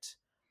predict.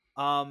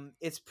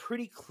 It's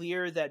pretty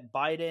clear that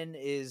Biden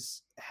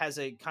has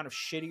a kind of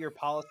shittier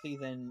policy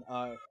than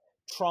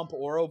Trump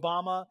or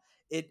Obama.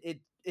 It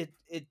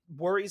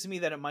worries me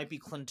that it might be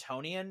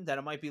Clintonian, that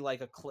it might be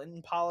like a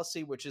Clinton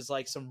policy, which is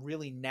like some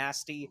really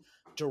nasty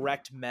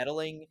direct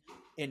meddling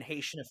in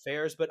Haitian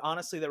affairs. But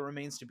honestly, that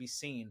remains to be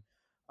seen.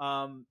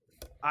 Um,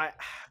 I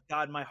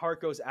God, my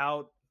heart goes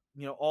out.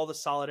 All the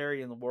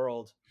solidarity in the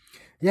world.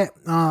 Yeah.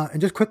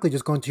 And just quickly,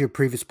 just going to your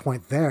previous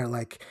point there,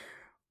 like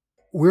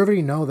we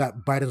already know that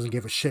Biden doesn't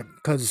give a shit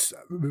because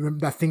remember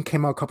that thing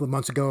came out a couple of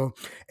months ago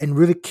in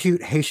really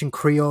cute Haitian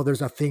Creole.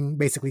 There's a thing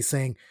basically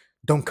saying,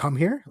 "Don't come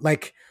here,"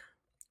 like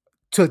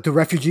to the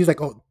refugees,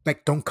 like oh,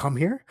 like don't come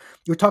here.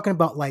 You're talking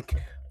about like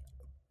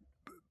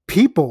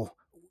people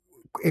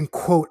in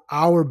quote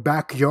our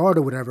backyard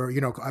or whatever,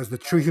 as the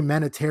true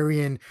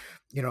humanitarian,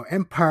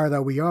 empire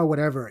that we are,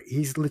 whatever.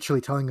 He's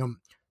literally telling them,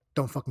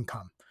 "Don't fucking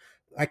come."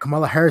 Like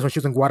Kamala Harris when she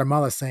was in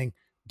Guatemala saying,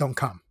 "Don't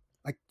come."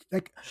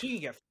 Like She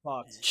can get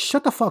fucked.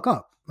 shut the fuck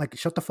up. Like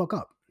shut the fuck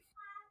up.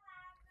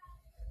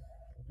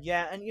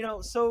 Yeah, and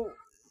so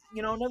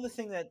another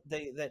thing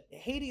that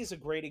Haiti is a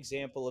great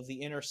example of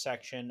the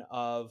intersection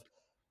of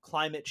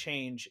climate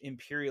change,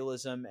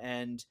 imperialism,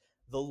 and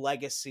the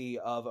legacy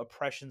of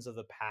oppressions of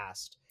the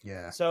past.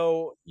 Yeah.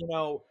 So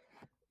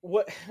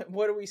what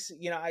what do we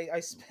see?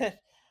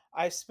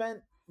 I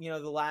spent the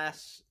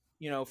last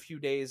few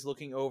days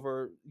looking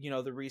over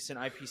the recent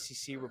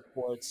IPCC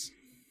reports,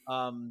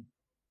 um,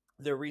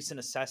 their recent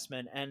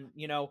assessment, and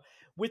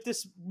with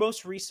this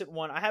most recent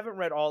one, I haven't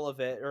read all of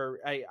it, or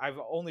I've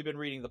only been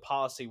reading the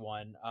policy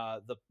one.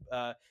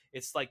 The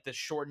It's like the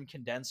short and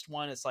condensed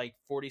one. It's like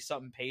 40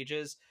 something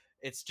pages.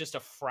 It's just a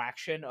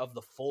fraction of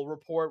the full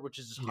report, which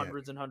is just Yeah.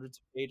 hundreds and hundreds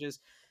of pages.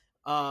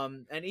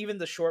 And even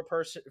the short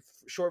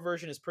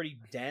version is pretty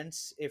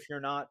dense if you're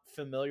not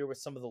familiar with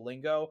some of the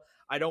lingo.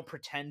 I don't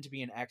pretend to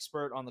be an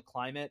expert on the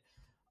climate,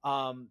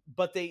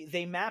 but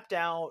they mapped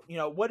out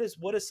what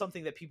is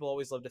something that people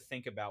always love to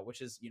think about,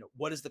 which is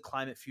what is the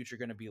climate future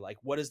going to be like?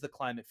 What is the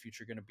climate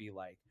future going to be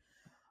like?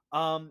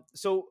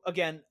 So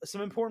again,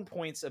 some important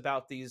points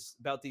about these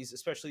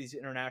especially these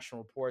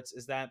international reports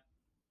is that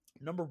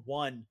number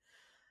one,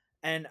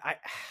 and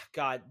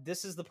God,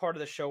 this is the part of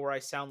the show where I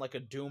sound like a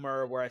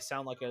doomer, where I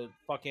sound like a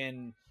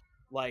fucking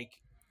like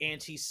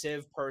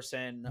anti-civ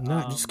person.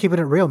 No, just keeping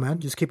it real, man.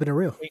 Just keeping it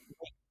real. Wink,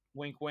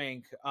 wink,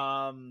 wink.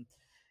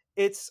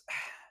 It's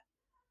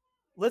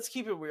Let's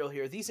keep it real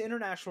here. These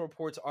international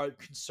reports are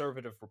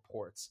conservative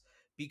reports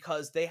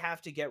because they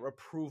have to get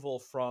approval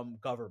from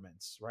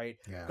governments, right?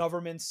 Yeah.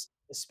 Governments,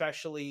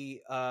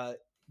 especially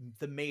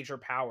the major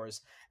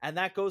powers, and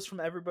that goes from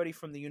everybody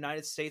from the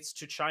United States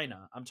to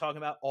China. I'm talking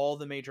about all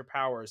the major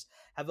powers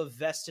have a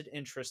vested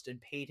interest in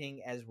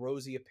painting as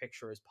rosy a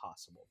picture as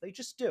possible. They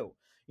just do.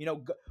 You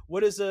know,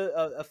 what is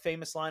a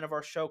famous line of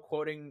our show,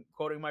 quoting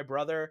my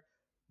brother?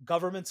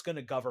 Government's going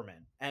to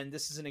government, and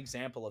this is an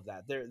example of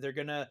that. They're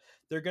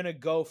gonna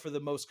go for the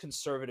most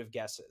conservative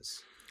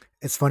guesses.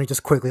 It's funny,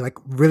 just quickly, like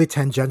really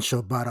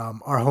tangential, but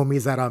our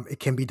homies at It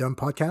Can Be Done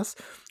podcast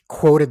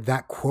quoted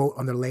that quote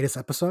on their latest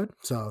episode,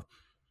 so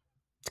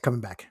it's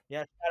coming back.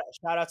 Yeah,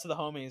 shout out to the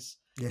homies.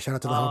 Yeah, shout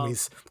out to the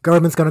homies.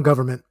 Government's gonna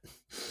government.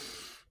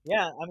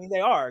 Yeah, I mean they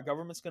are.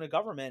 Government's going to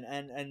government,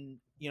 and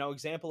you know,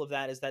 example of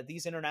that is that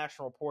these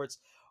international reports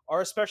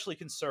are especially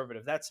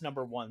conservative. That's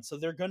number one. So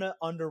they're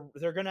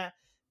gonna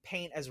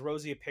paint as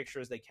rosy a picture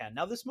as they can.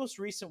 Now, this most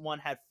recent one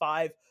had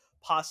 5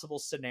 possible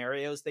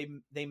scenarios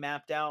they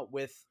mapped out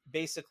with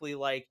basically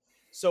like,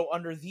 so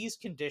under these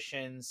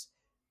conditions,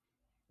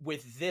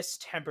 with this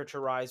temperature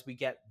rise, we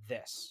get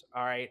this.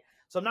 All right.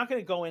 So I'm not going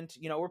to go into,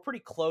 we're pretty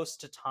close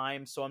to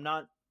time, so I'm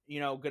not,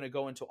 going to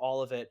go into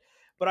all of it.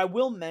 But I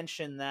will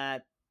mention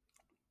that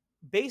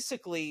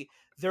basically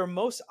their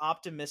most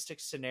optimistic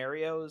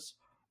scenarios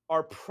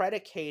are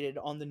predicated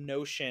on the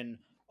notion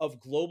of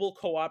global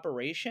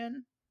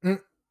cooperation,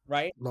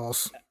 right?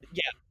 Loss.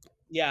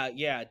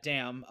 Yeah.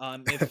 Damn.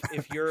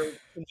 If you're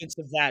convinced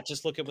of that,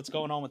 just look at what's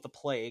going on with the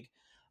plague.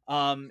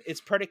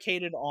 It's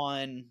predicated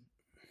on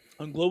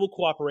global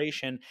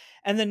cooperation,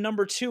 and then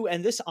number 2,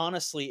 and this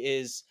honestly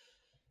is,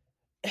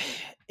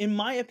 in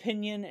my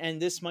opinion,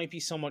 and this might be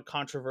somewhat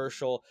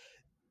controversial,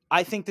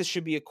 I think this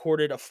should be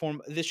considered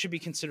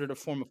a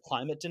form of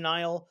climate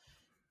denial.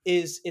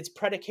 It's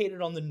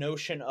predicated on the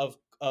notion of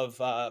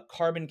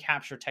carbon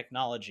capture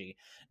technology.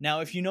 Now,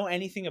 if you know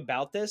anything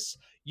about this,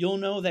 you'll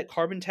know that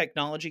carbon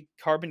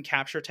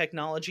capture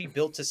technology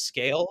built to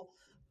scale,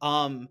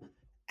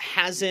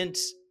 hasn't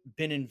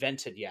been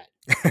invented yet.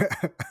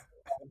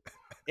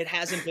 It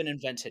hasn't been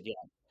invented yet.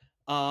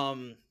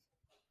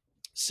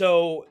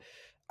 So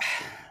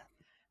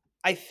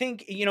I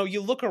think,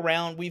 you look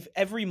around,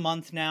 every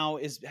month now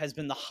has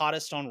been the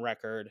hottest on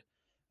record.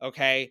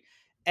 Okay.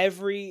 There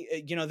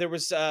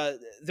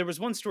was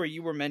one story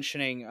you were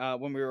mentioning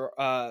when we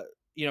were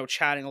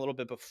chatting a little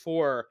bit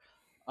before,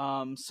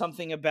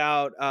 something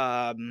about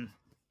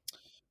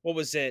what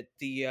was it?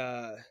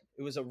 It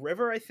was a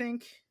river, I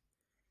think.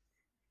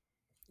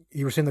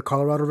 You were saying the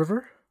Colorado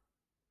River?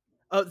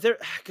 Oh,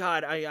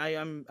 God,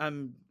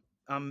 I'm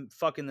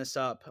fucking this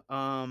up.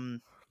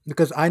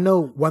 Because I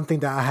know one thing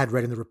that I had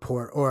read in the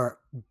report or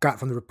got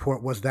from the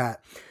report was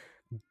that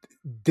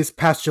this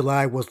past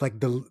July was like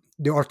the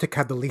Arctic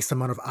had the least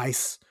amount of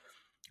ice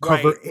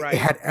cover right. it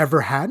had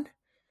ever had.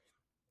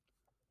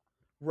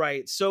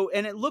 Right. So,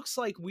 and it looks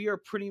like we are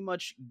pretty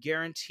much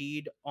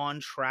guaranteed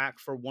on track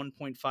for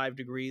 1.5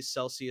 degrees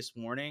Celsius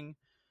warming.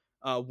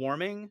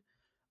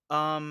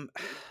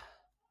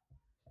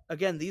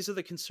 Again, these are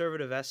the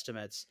conservative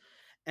estimates,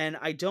 and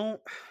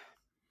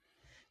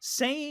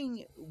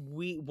saying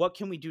what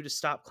can we do to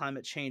stop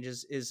climate change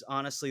is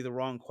honestly the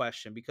wrong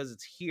question, because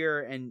it's here,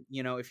 and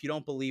if you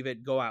don't believe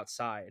it, go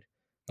outside.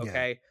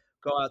 Okay. Yeah.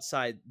 Go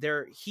outside.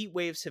 Their heat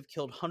waves have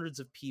killed hundreds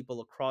of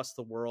people across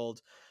the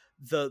world.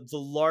 The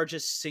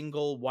largest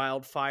single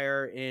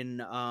wildfire in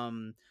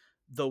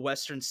the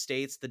western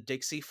states, the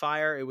Dixie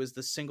Fire, it was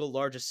the single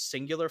largest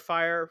singular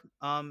fire,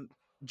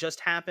 just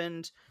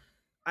happened.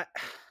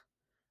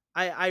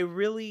 I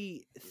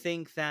really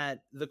think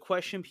that the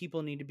question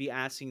people need to be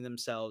asking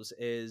themselves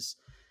is,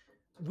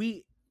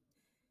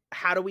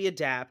 how do we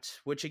adapt?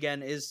 Which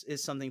again is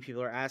something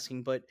people are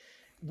asking, but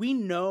we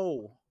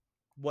know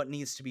what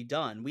needs to be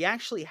done. We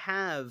actually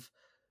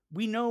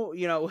we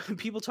know,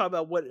 people talk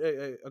about what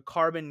a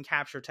carbon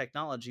capture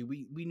technology.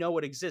 We know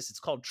what exists. It's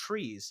called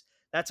trees.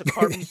 That's a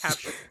carbon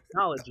capture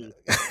technology,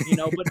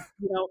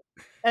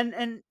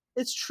 and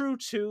it's true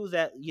too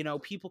that,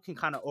 people can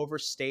kind of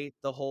overstate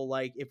the whole,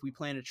 like, if we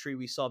plant a tree,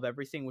 we solve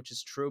everything, which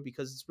is true,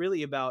 because it's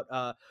really about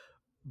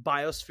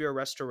biosphere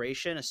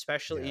restoration,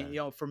 especially,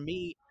 for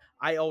me,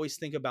 I always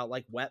think about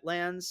like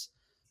wetlands.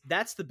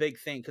 That's the big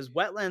thing, because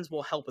wetlands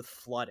will help with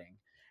flooding.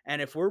 And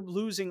if we're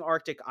losing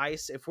Arctic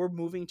ice, if we're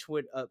moving to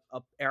a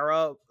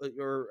era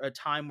or a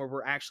time where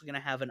we're actually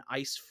going to have an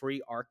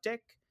ice-free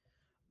Arctic,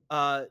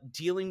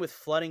 dealing with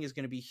flooding is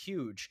going to be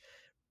huge.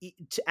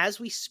 As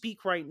we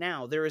speak right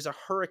now, there is a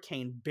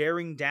hurricane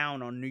bearing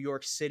down on New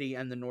York City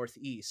and the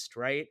Northeast,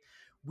 right?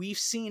 We've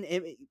seen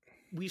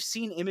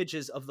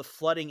images of the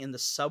flooding in the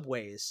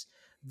subways,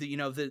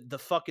 the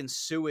fucking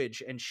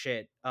sewage and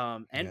shit,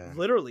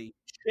 literally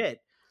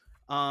shit.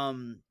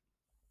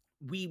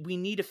 We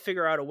need to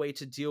figure out a way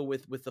to deal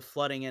with the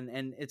flooding,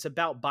 and it's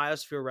about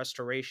biosphere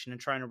restoration and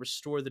trying to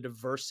restore the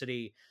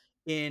diversity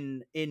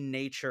in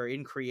nature,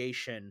 in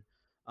creation.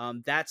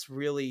 That's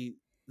really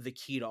the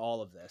key to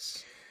all of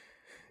this.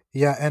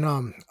 Yeah, and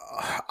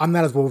I'm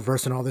not as well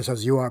versed in all this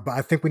as you are, but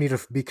I think we need to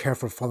be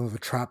careful following the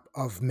trap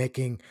of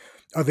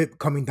it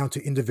coming down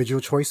to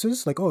individual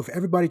choices. Like, if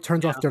everybody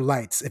turns off their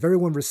lights, if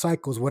everyone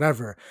recycles,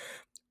 whatever,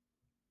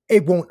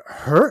 it won't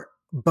hurt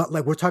but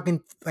like we're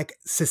talking like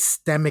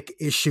systemic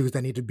issues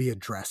that need to be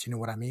addressed. You know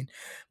what I mean?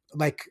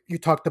 Like you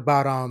talked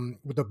about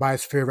with the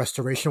biosphere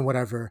restoration,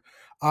 whatever.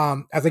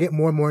 As I get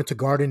more and more into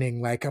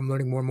gardening, like I'm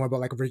learning more and more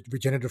about like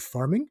regenerative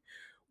farming,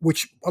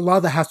 which a lot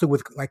of that has to do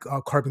with like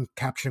carbon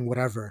capturing,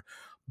 whatever.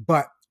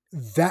 But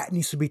that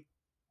needs to be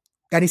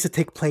that needs to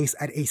take place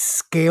at a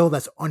scale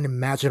that's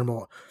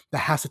unimaginable. That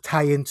has to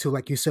tie into,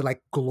 like you said,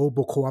 like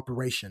global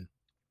cooperation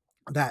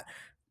that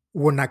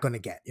we're not going to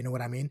get. You know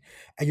what I mean?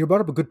 And you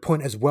brought up a good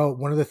point as well.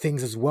 One of the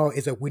things as well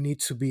is that we need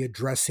to be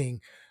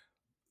addressing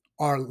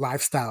our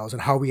lifestyles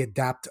and how we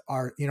adapt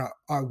our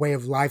our way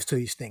of lives to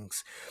these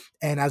things.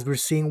 And as we're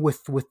seeing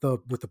with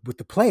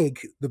the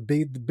plague, the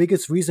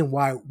biggest reason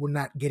why we're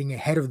not getting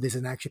ahead of this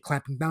and actually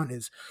clamping down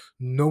is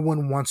no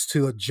one wants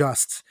to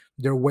adjust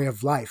their way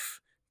of life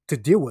to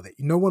deal with it.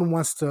 No one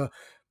wants to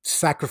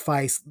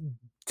sacrifice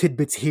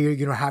tidbits here,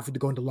 having to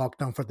go into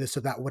lockdown for this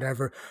or that,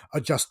 whatever,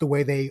 adjust the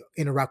way they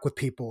interact with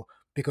people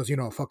because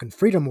fucking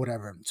freedom,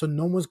 whatever. So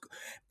no one's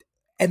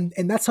and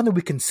that's something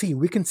we can see.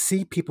 We can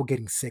see people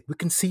getting sick. We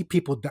can see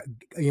people,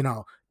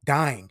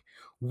 dying.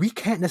 We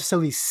can't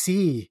necessarily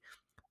see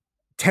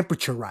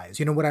temperature rise.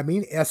 You know what I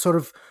mean? That's sort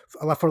of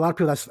for a lot of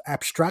people that's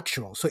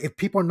abstractional. So if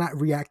people are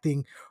not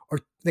reacting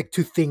or like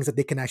to things that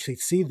they can actually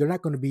see, they're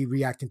not going to be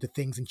reacting to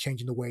things and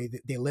changing the way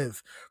that they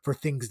live for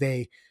things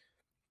they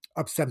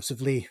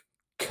obsessively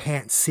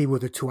can't see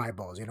with their two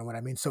eyeballs. You know what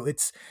I mean? So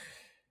it.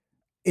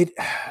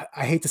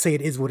 I hate to say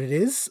it is what it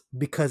is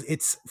because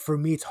it's for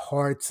me. It's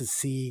hard to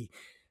see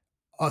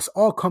us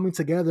all coming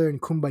together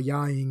and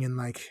kumbayaing and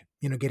like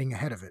getting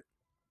ahead of it.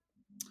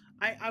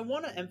 I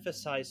want to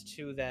emphasize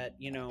too that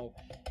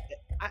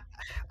I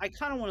I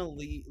kind of want to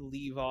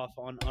leave off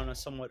on a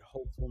somewhat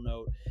hopeful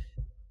note.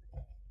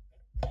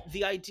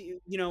 The idea,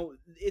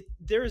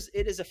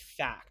 it is a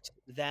fact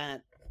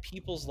that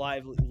people's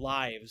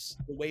lives,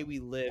 the way we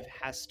live,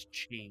 has to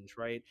change,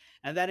 right?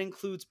 And that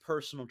includes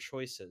personal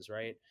choices,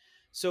 right?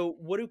 So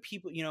what do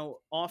people,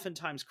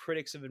 oftentimes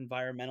critics of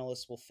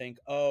environmentalists will think,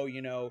 oh,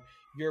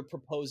 you're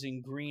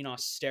proposing green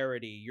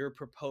austerity, you're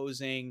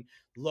proposing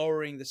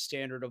lowering the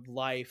standard of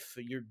life,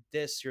 you're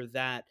this, you're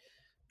that.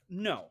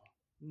 No,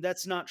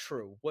 that's not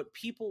true. What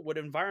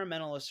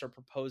environmentalists are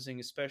proposing,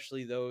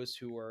 especially those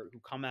who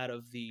come out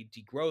of the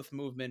degrowth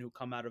movement, who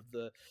come out of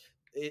the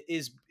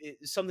is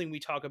something we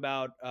talk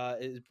about,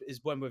 is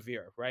buen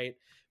vivir, right?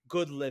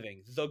 Good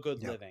living, the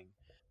good Yeah. living.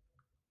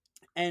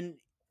 And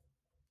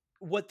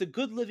what the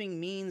good living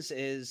means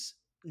is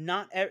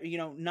not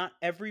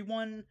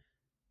everyone,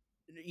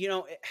 you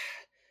know,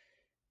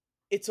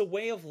 it's a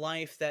way of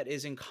life that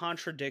is in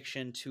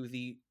contradiction to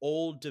the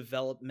old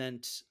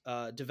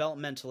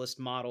developmentalist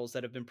models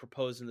that have been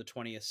proposed in the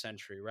 20th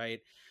century,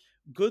 right?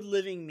 Good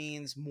living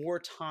means more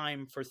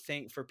time for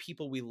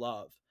people we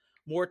love,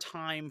 more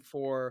time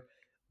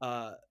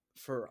uh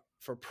for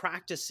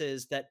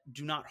practices that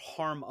do not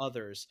harm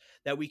others,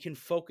 that we can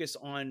focus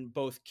on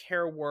both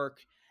care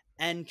work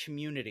and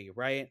community,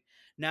 right?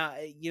 Now,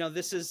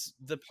 this is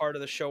the part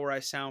of the show where I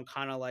sound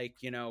kind of like,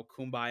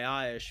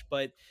 kumbaya-ish,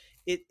 but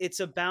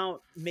it's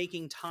about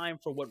making time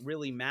for what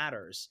really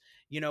matters.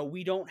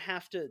 We don't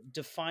have to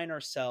define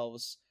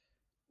ourselves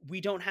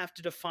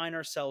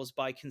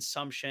by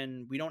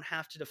consumption. We don't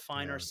have to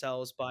define Yeah.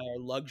 ourselves by our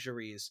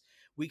luxuries.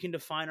 We can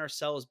define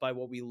ourselves by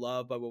what we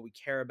love, by what we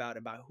care about,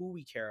 about who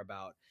we care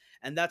about.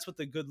 And that's what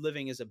the good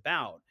living is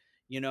about.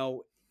 You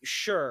know,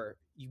 sure,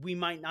 we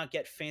might not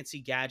get fancy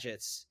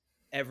gadgets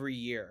every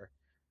year.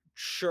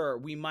 Sure,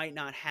 we might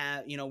not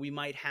have, we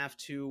might have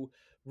to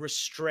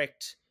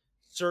restrict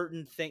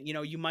certain things.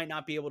 You might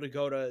not be able to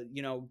go to,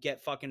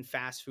 get fucking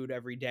fast food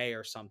every day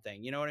or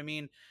something. You know what I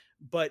mean?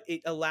 But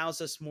it allows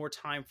us more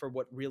time for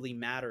what really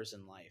matters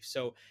in life.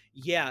 So,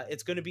 yeah,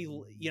 it's going to be,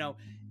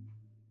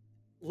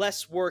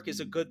 less work is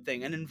a good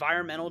thing. An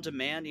environmental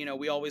demand,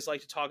 we always like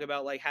to talk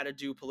about like how to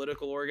do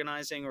political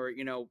organizing or,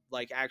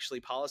 like actually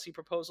policy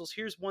proposals.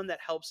 Here's one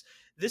that helps.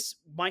 This,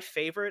 my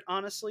favorite,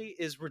 honestly,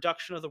 is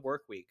reduction of the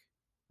work week,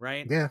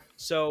 right? Yeah.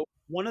 So,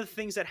 one of the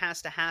things that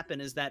has to happen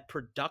is that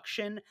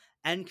production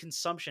and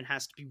consumption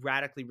has to be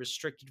radically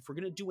restricted if we're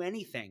going to do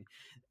anything.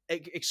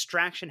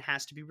 Extraction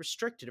has to be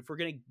restricted if we're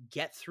going to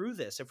get through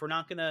this, if we're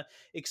not going to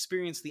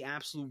experience the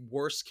absolute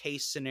worst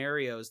case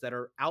scenarios that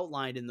are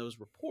outlined in those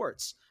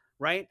reports,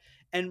 right?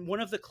 And one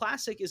of the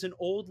classic is an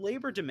old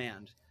labor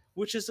demand,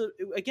 which is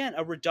again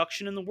a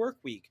reduction in the work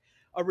week.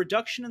 A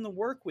reduction in the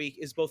work week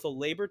is both a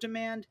labor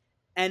demand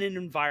and an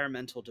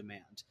environmental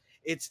demand.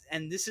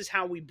 And this is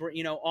how we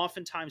bring,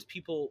 oftentimes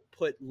people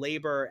put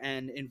labor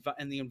and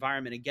the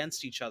environment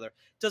against each other.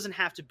 It doesn't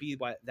have to be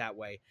that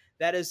way.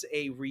 That is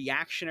a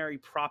reactionary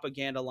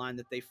propaganda line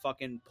that they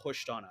fucking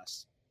pushed on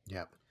us.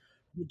 Yeah.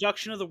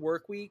 Reduction of the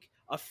work week,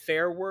 a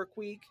fair work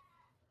week,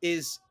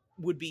 is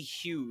would be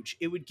huge.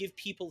 It would give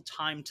people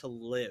time to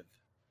live.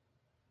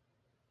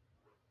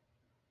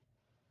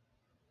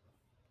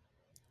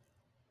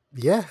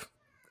 Yeah.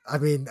 I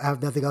mean, I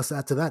have nothing else to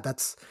add to that.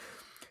 That's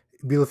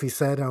beautifully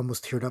said. I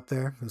almost teared up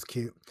there. It was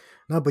cute.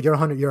 No, but you're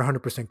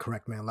 100%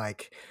 correct, man.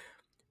 Like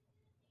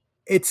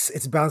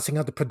it's balancing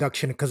out the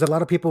production, because a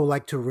lot of people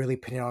like to really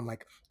pin it on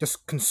like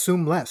just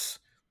consume less,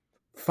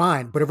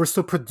 fine, but if we're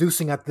still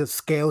producing at the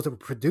scales that we're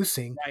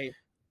producing, Right.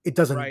 it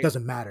doesn't Right.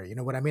 doesn't matter. You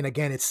know what I mean?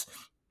 Again, it's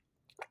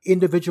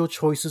individual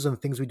choices and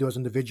things we do as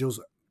individuals.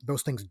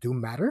 Those things do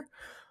matter,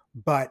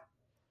 but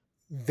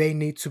they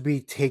need to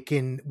be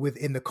taken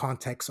within the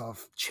context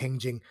of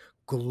changing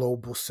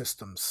global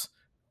systems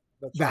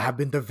That's that right. have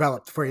been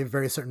developed for a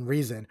very certain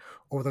reason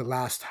over the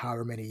last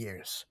however many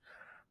years.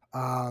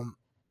 Um,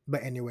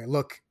 but anyway,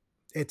 look,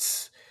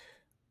 it's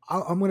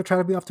I'm going to try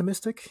to be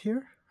optimistic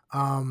here.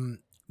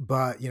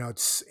 But you know,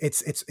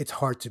 it's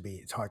hard to be.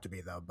 It's hard to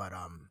be though. But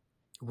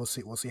we'll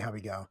see. We'll see how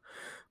we go.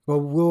 But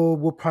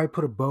we'll probably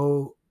put a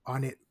bow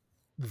on it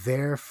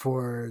there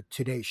for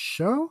today's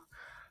show.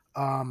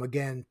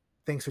 Again,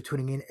 thanks for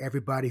tuning in,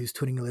 everybody who's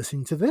tuning and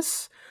listening to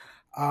this.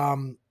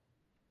 Um,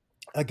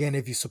 Again,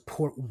 if you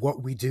support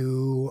what we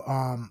do,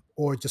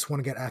 or just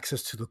want to get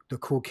access to the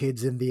cool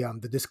kids in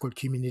the Discord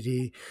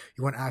community,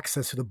 you want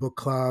access to the book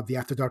club, the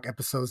After Dark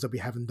episodes that we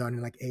haven't done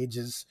in like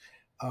ages,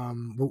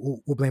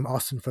 we'll blame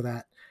Austin for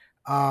that.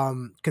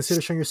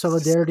 Consider showing your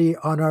solidarity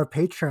on our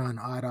Patreon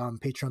at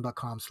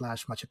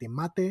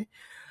patreon.com/machetemate.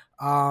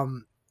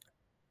 Um,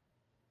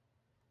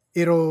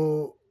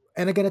 it'll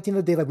and again, at the end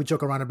of the day, like we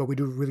joke around it, but we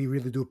do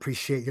really do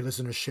appreciate your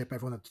listenership,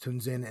 everyone that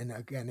tunes in. And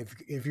again,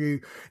 if you're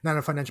not in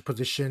a financial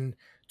position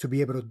to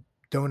be able to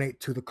donate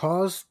to the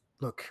cause,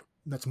 look,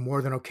 that's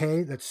more than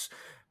okay.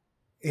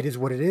 It is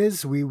what it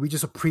is. We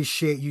just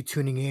appreciate you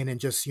tuning in and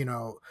just, you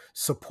know,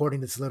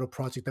 supporting this little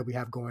project that we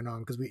have going on,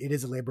 because it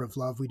is a labor of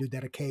love. We do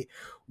dedicate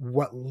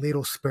what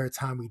little spare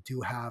time we do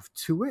have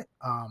to it,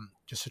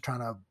 just to trying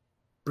to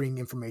bring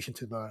information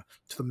to the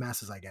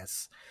masses, I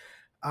guess.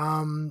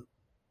 Um,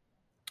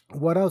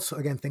 what else?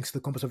 Again, thanks to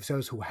the Compass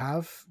officers who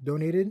have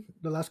donated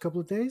the last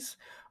couple of days.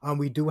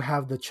 We do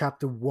have the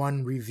chapter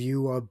 1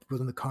 review of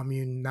Within the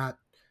Commune, not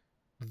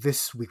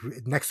this week,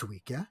 next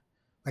week, yeah,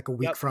 like a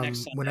week Yep. from Next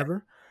Sunday.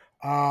 whenever.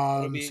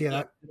 It'll So be. yeah,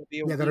 Yep, it'll be a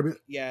yeah, week. that'll be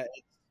Yeah.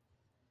 It's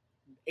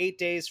 8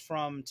 days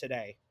from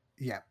today,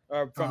 yeah,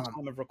 or from um,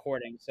 time of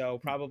recording. So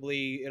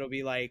probably it'll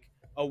be like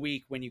a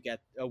week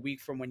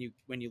from when you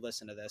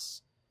listen to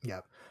this.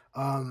 yeah.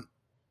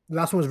 The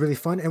last one was really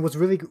fun, and was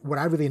really what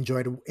I really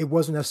enjoyed. It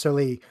wasn't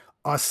necessarily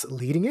us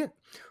leading it;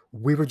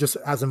 we were just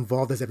as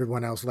involved as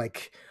everyone else.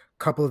 Like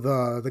a couple of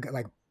the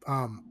like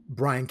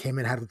Brian came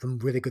in, had some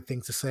really good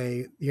things to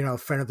say. You know,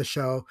 friend of the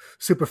show,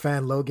 super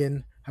fan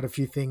Logan had a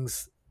few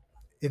things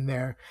in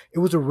there. It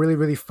was a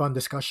really fun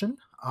discussion.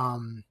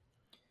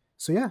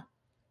 So yeah,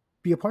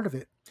 be a part of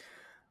it.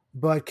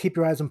 But keep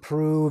your eyes on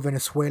Peru,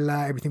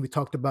 Venezuela, everything we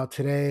talked about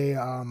today.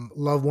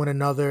 Love one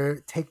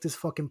another. Take this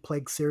fucking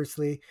plague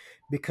seriously,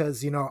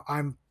 because, you know,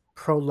 I'm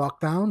pro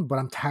lockdown, but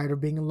I'm tired of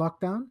being in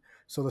lockdown.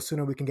 So the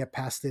sooner we can get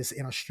past this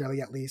in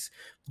Australia, at least,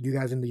 you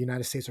guys in the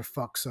United States are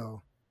fucked.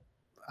 So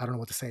I don't know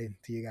what to say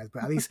to you guys,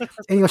 but at least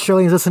any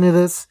Australians listening to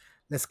this,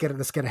 let's get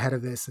ahead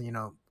of this and, you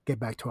know, get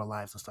back to our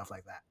lives and stuff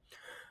like that.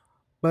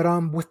 But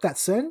with that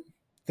said,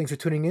 thanks for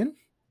tuning in.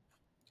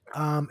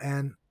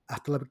 And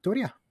hasta la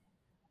victoria.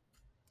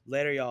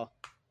 Later, y'all.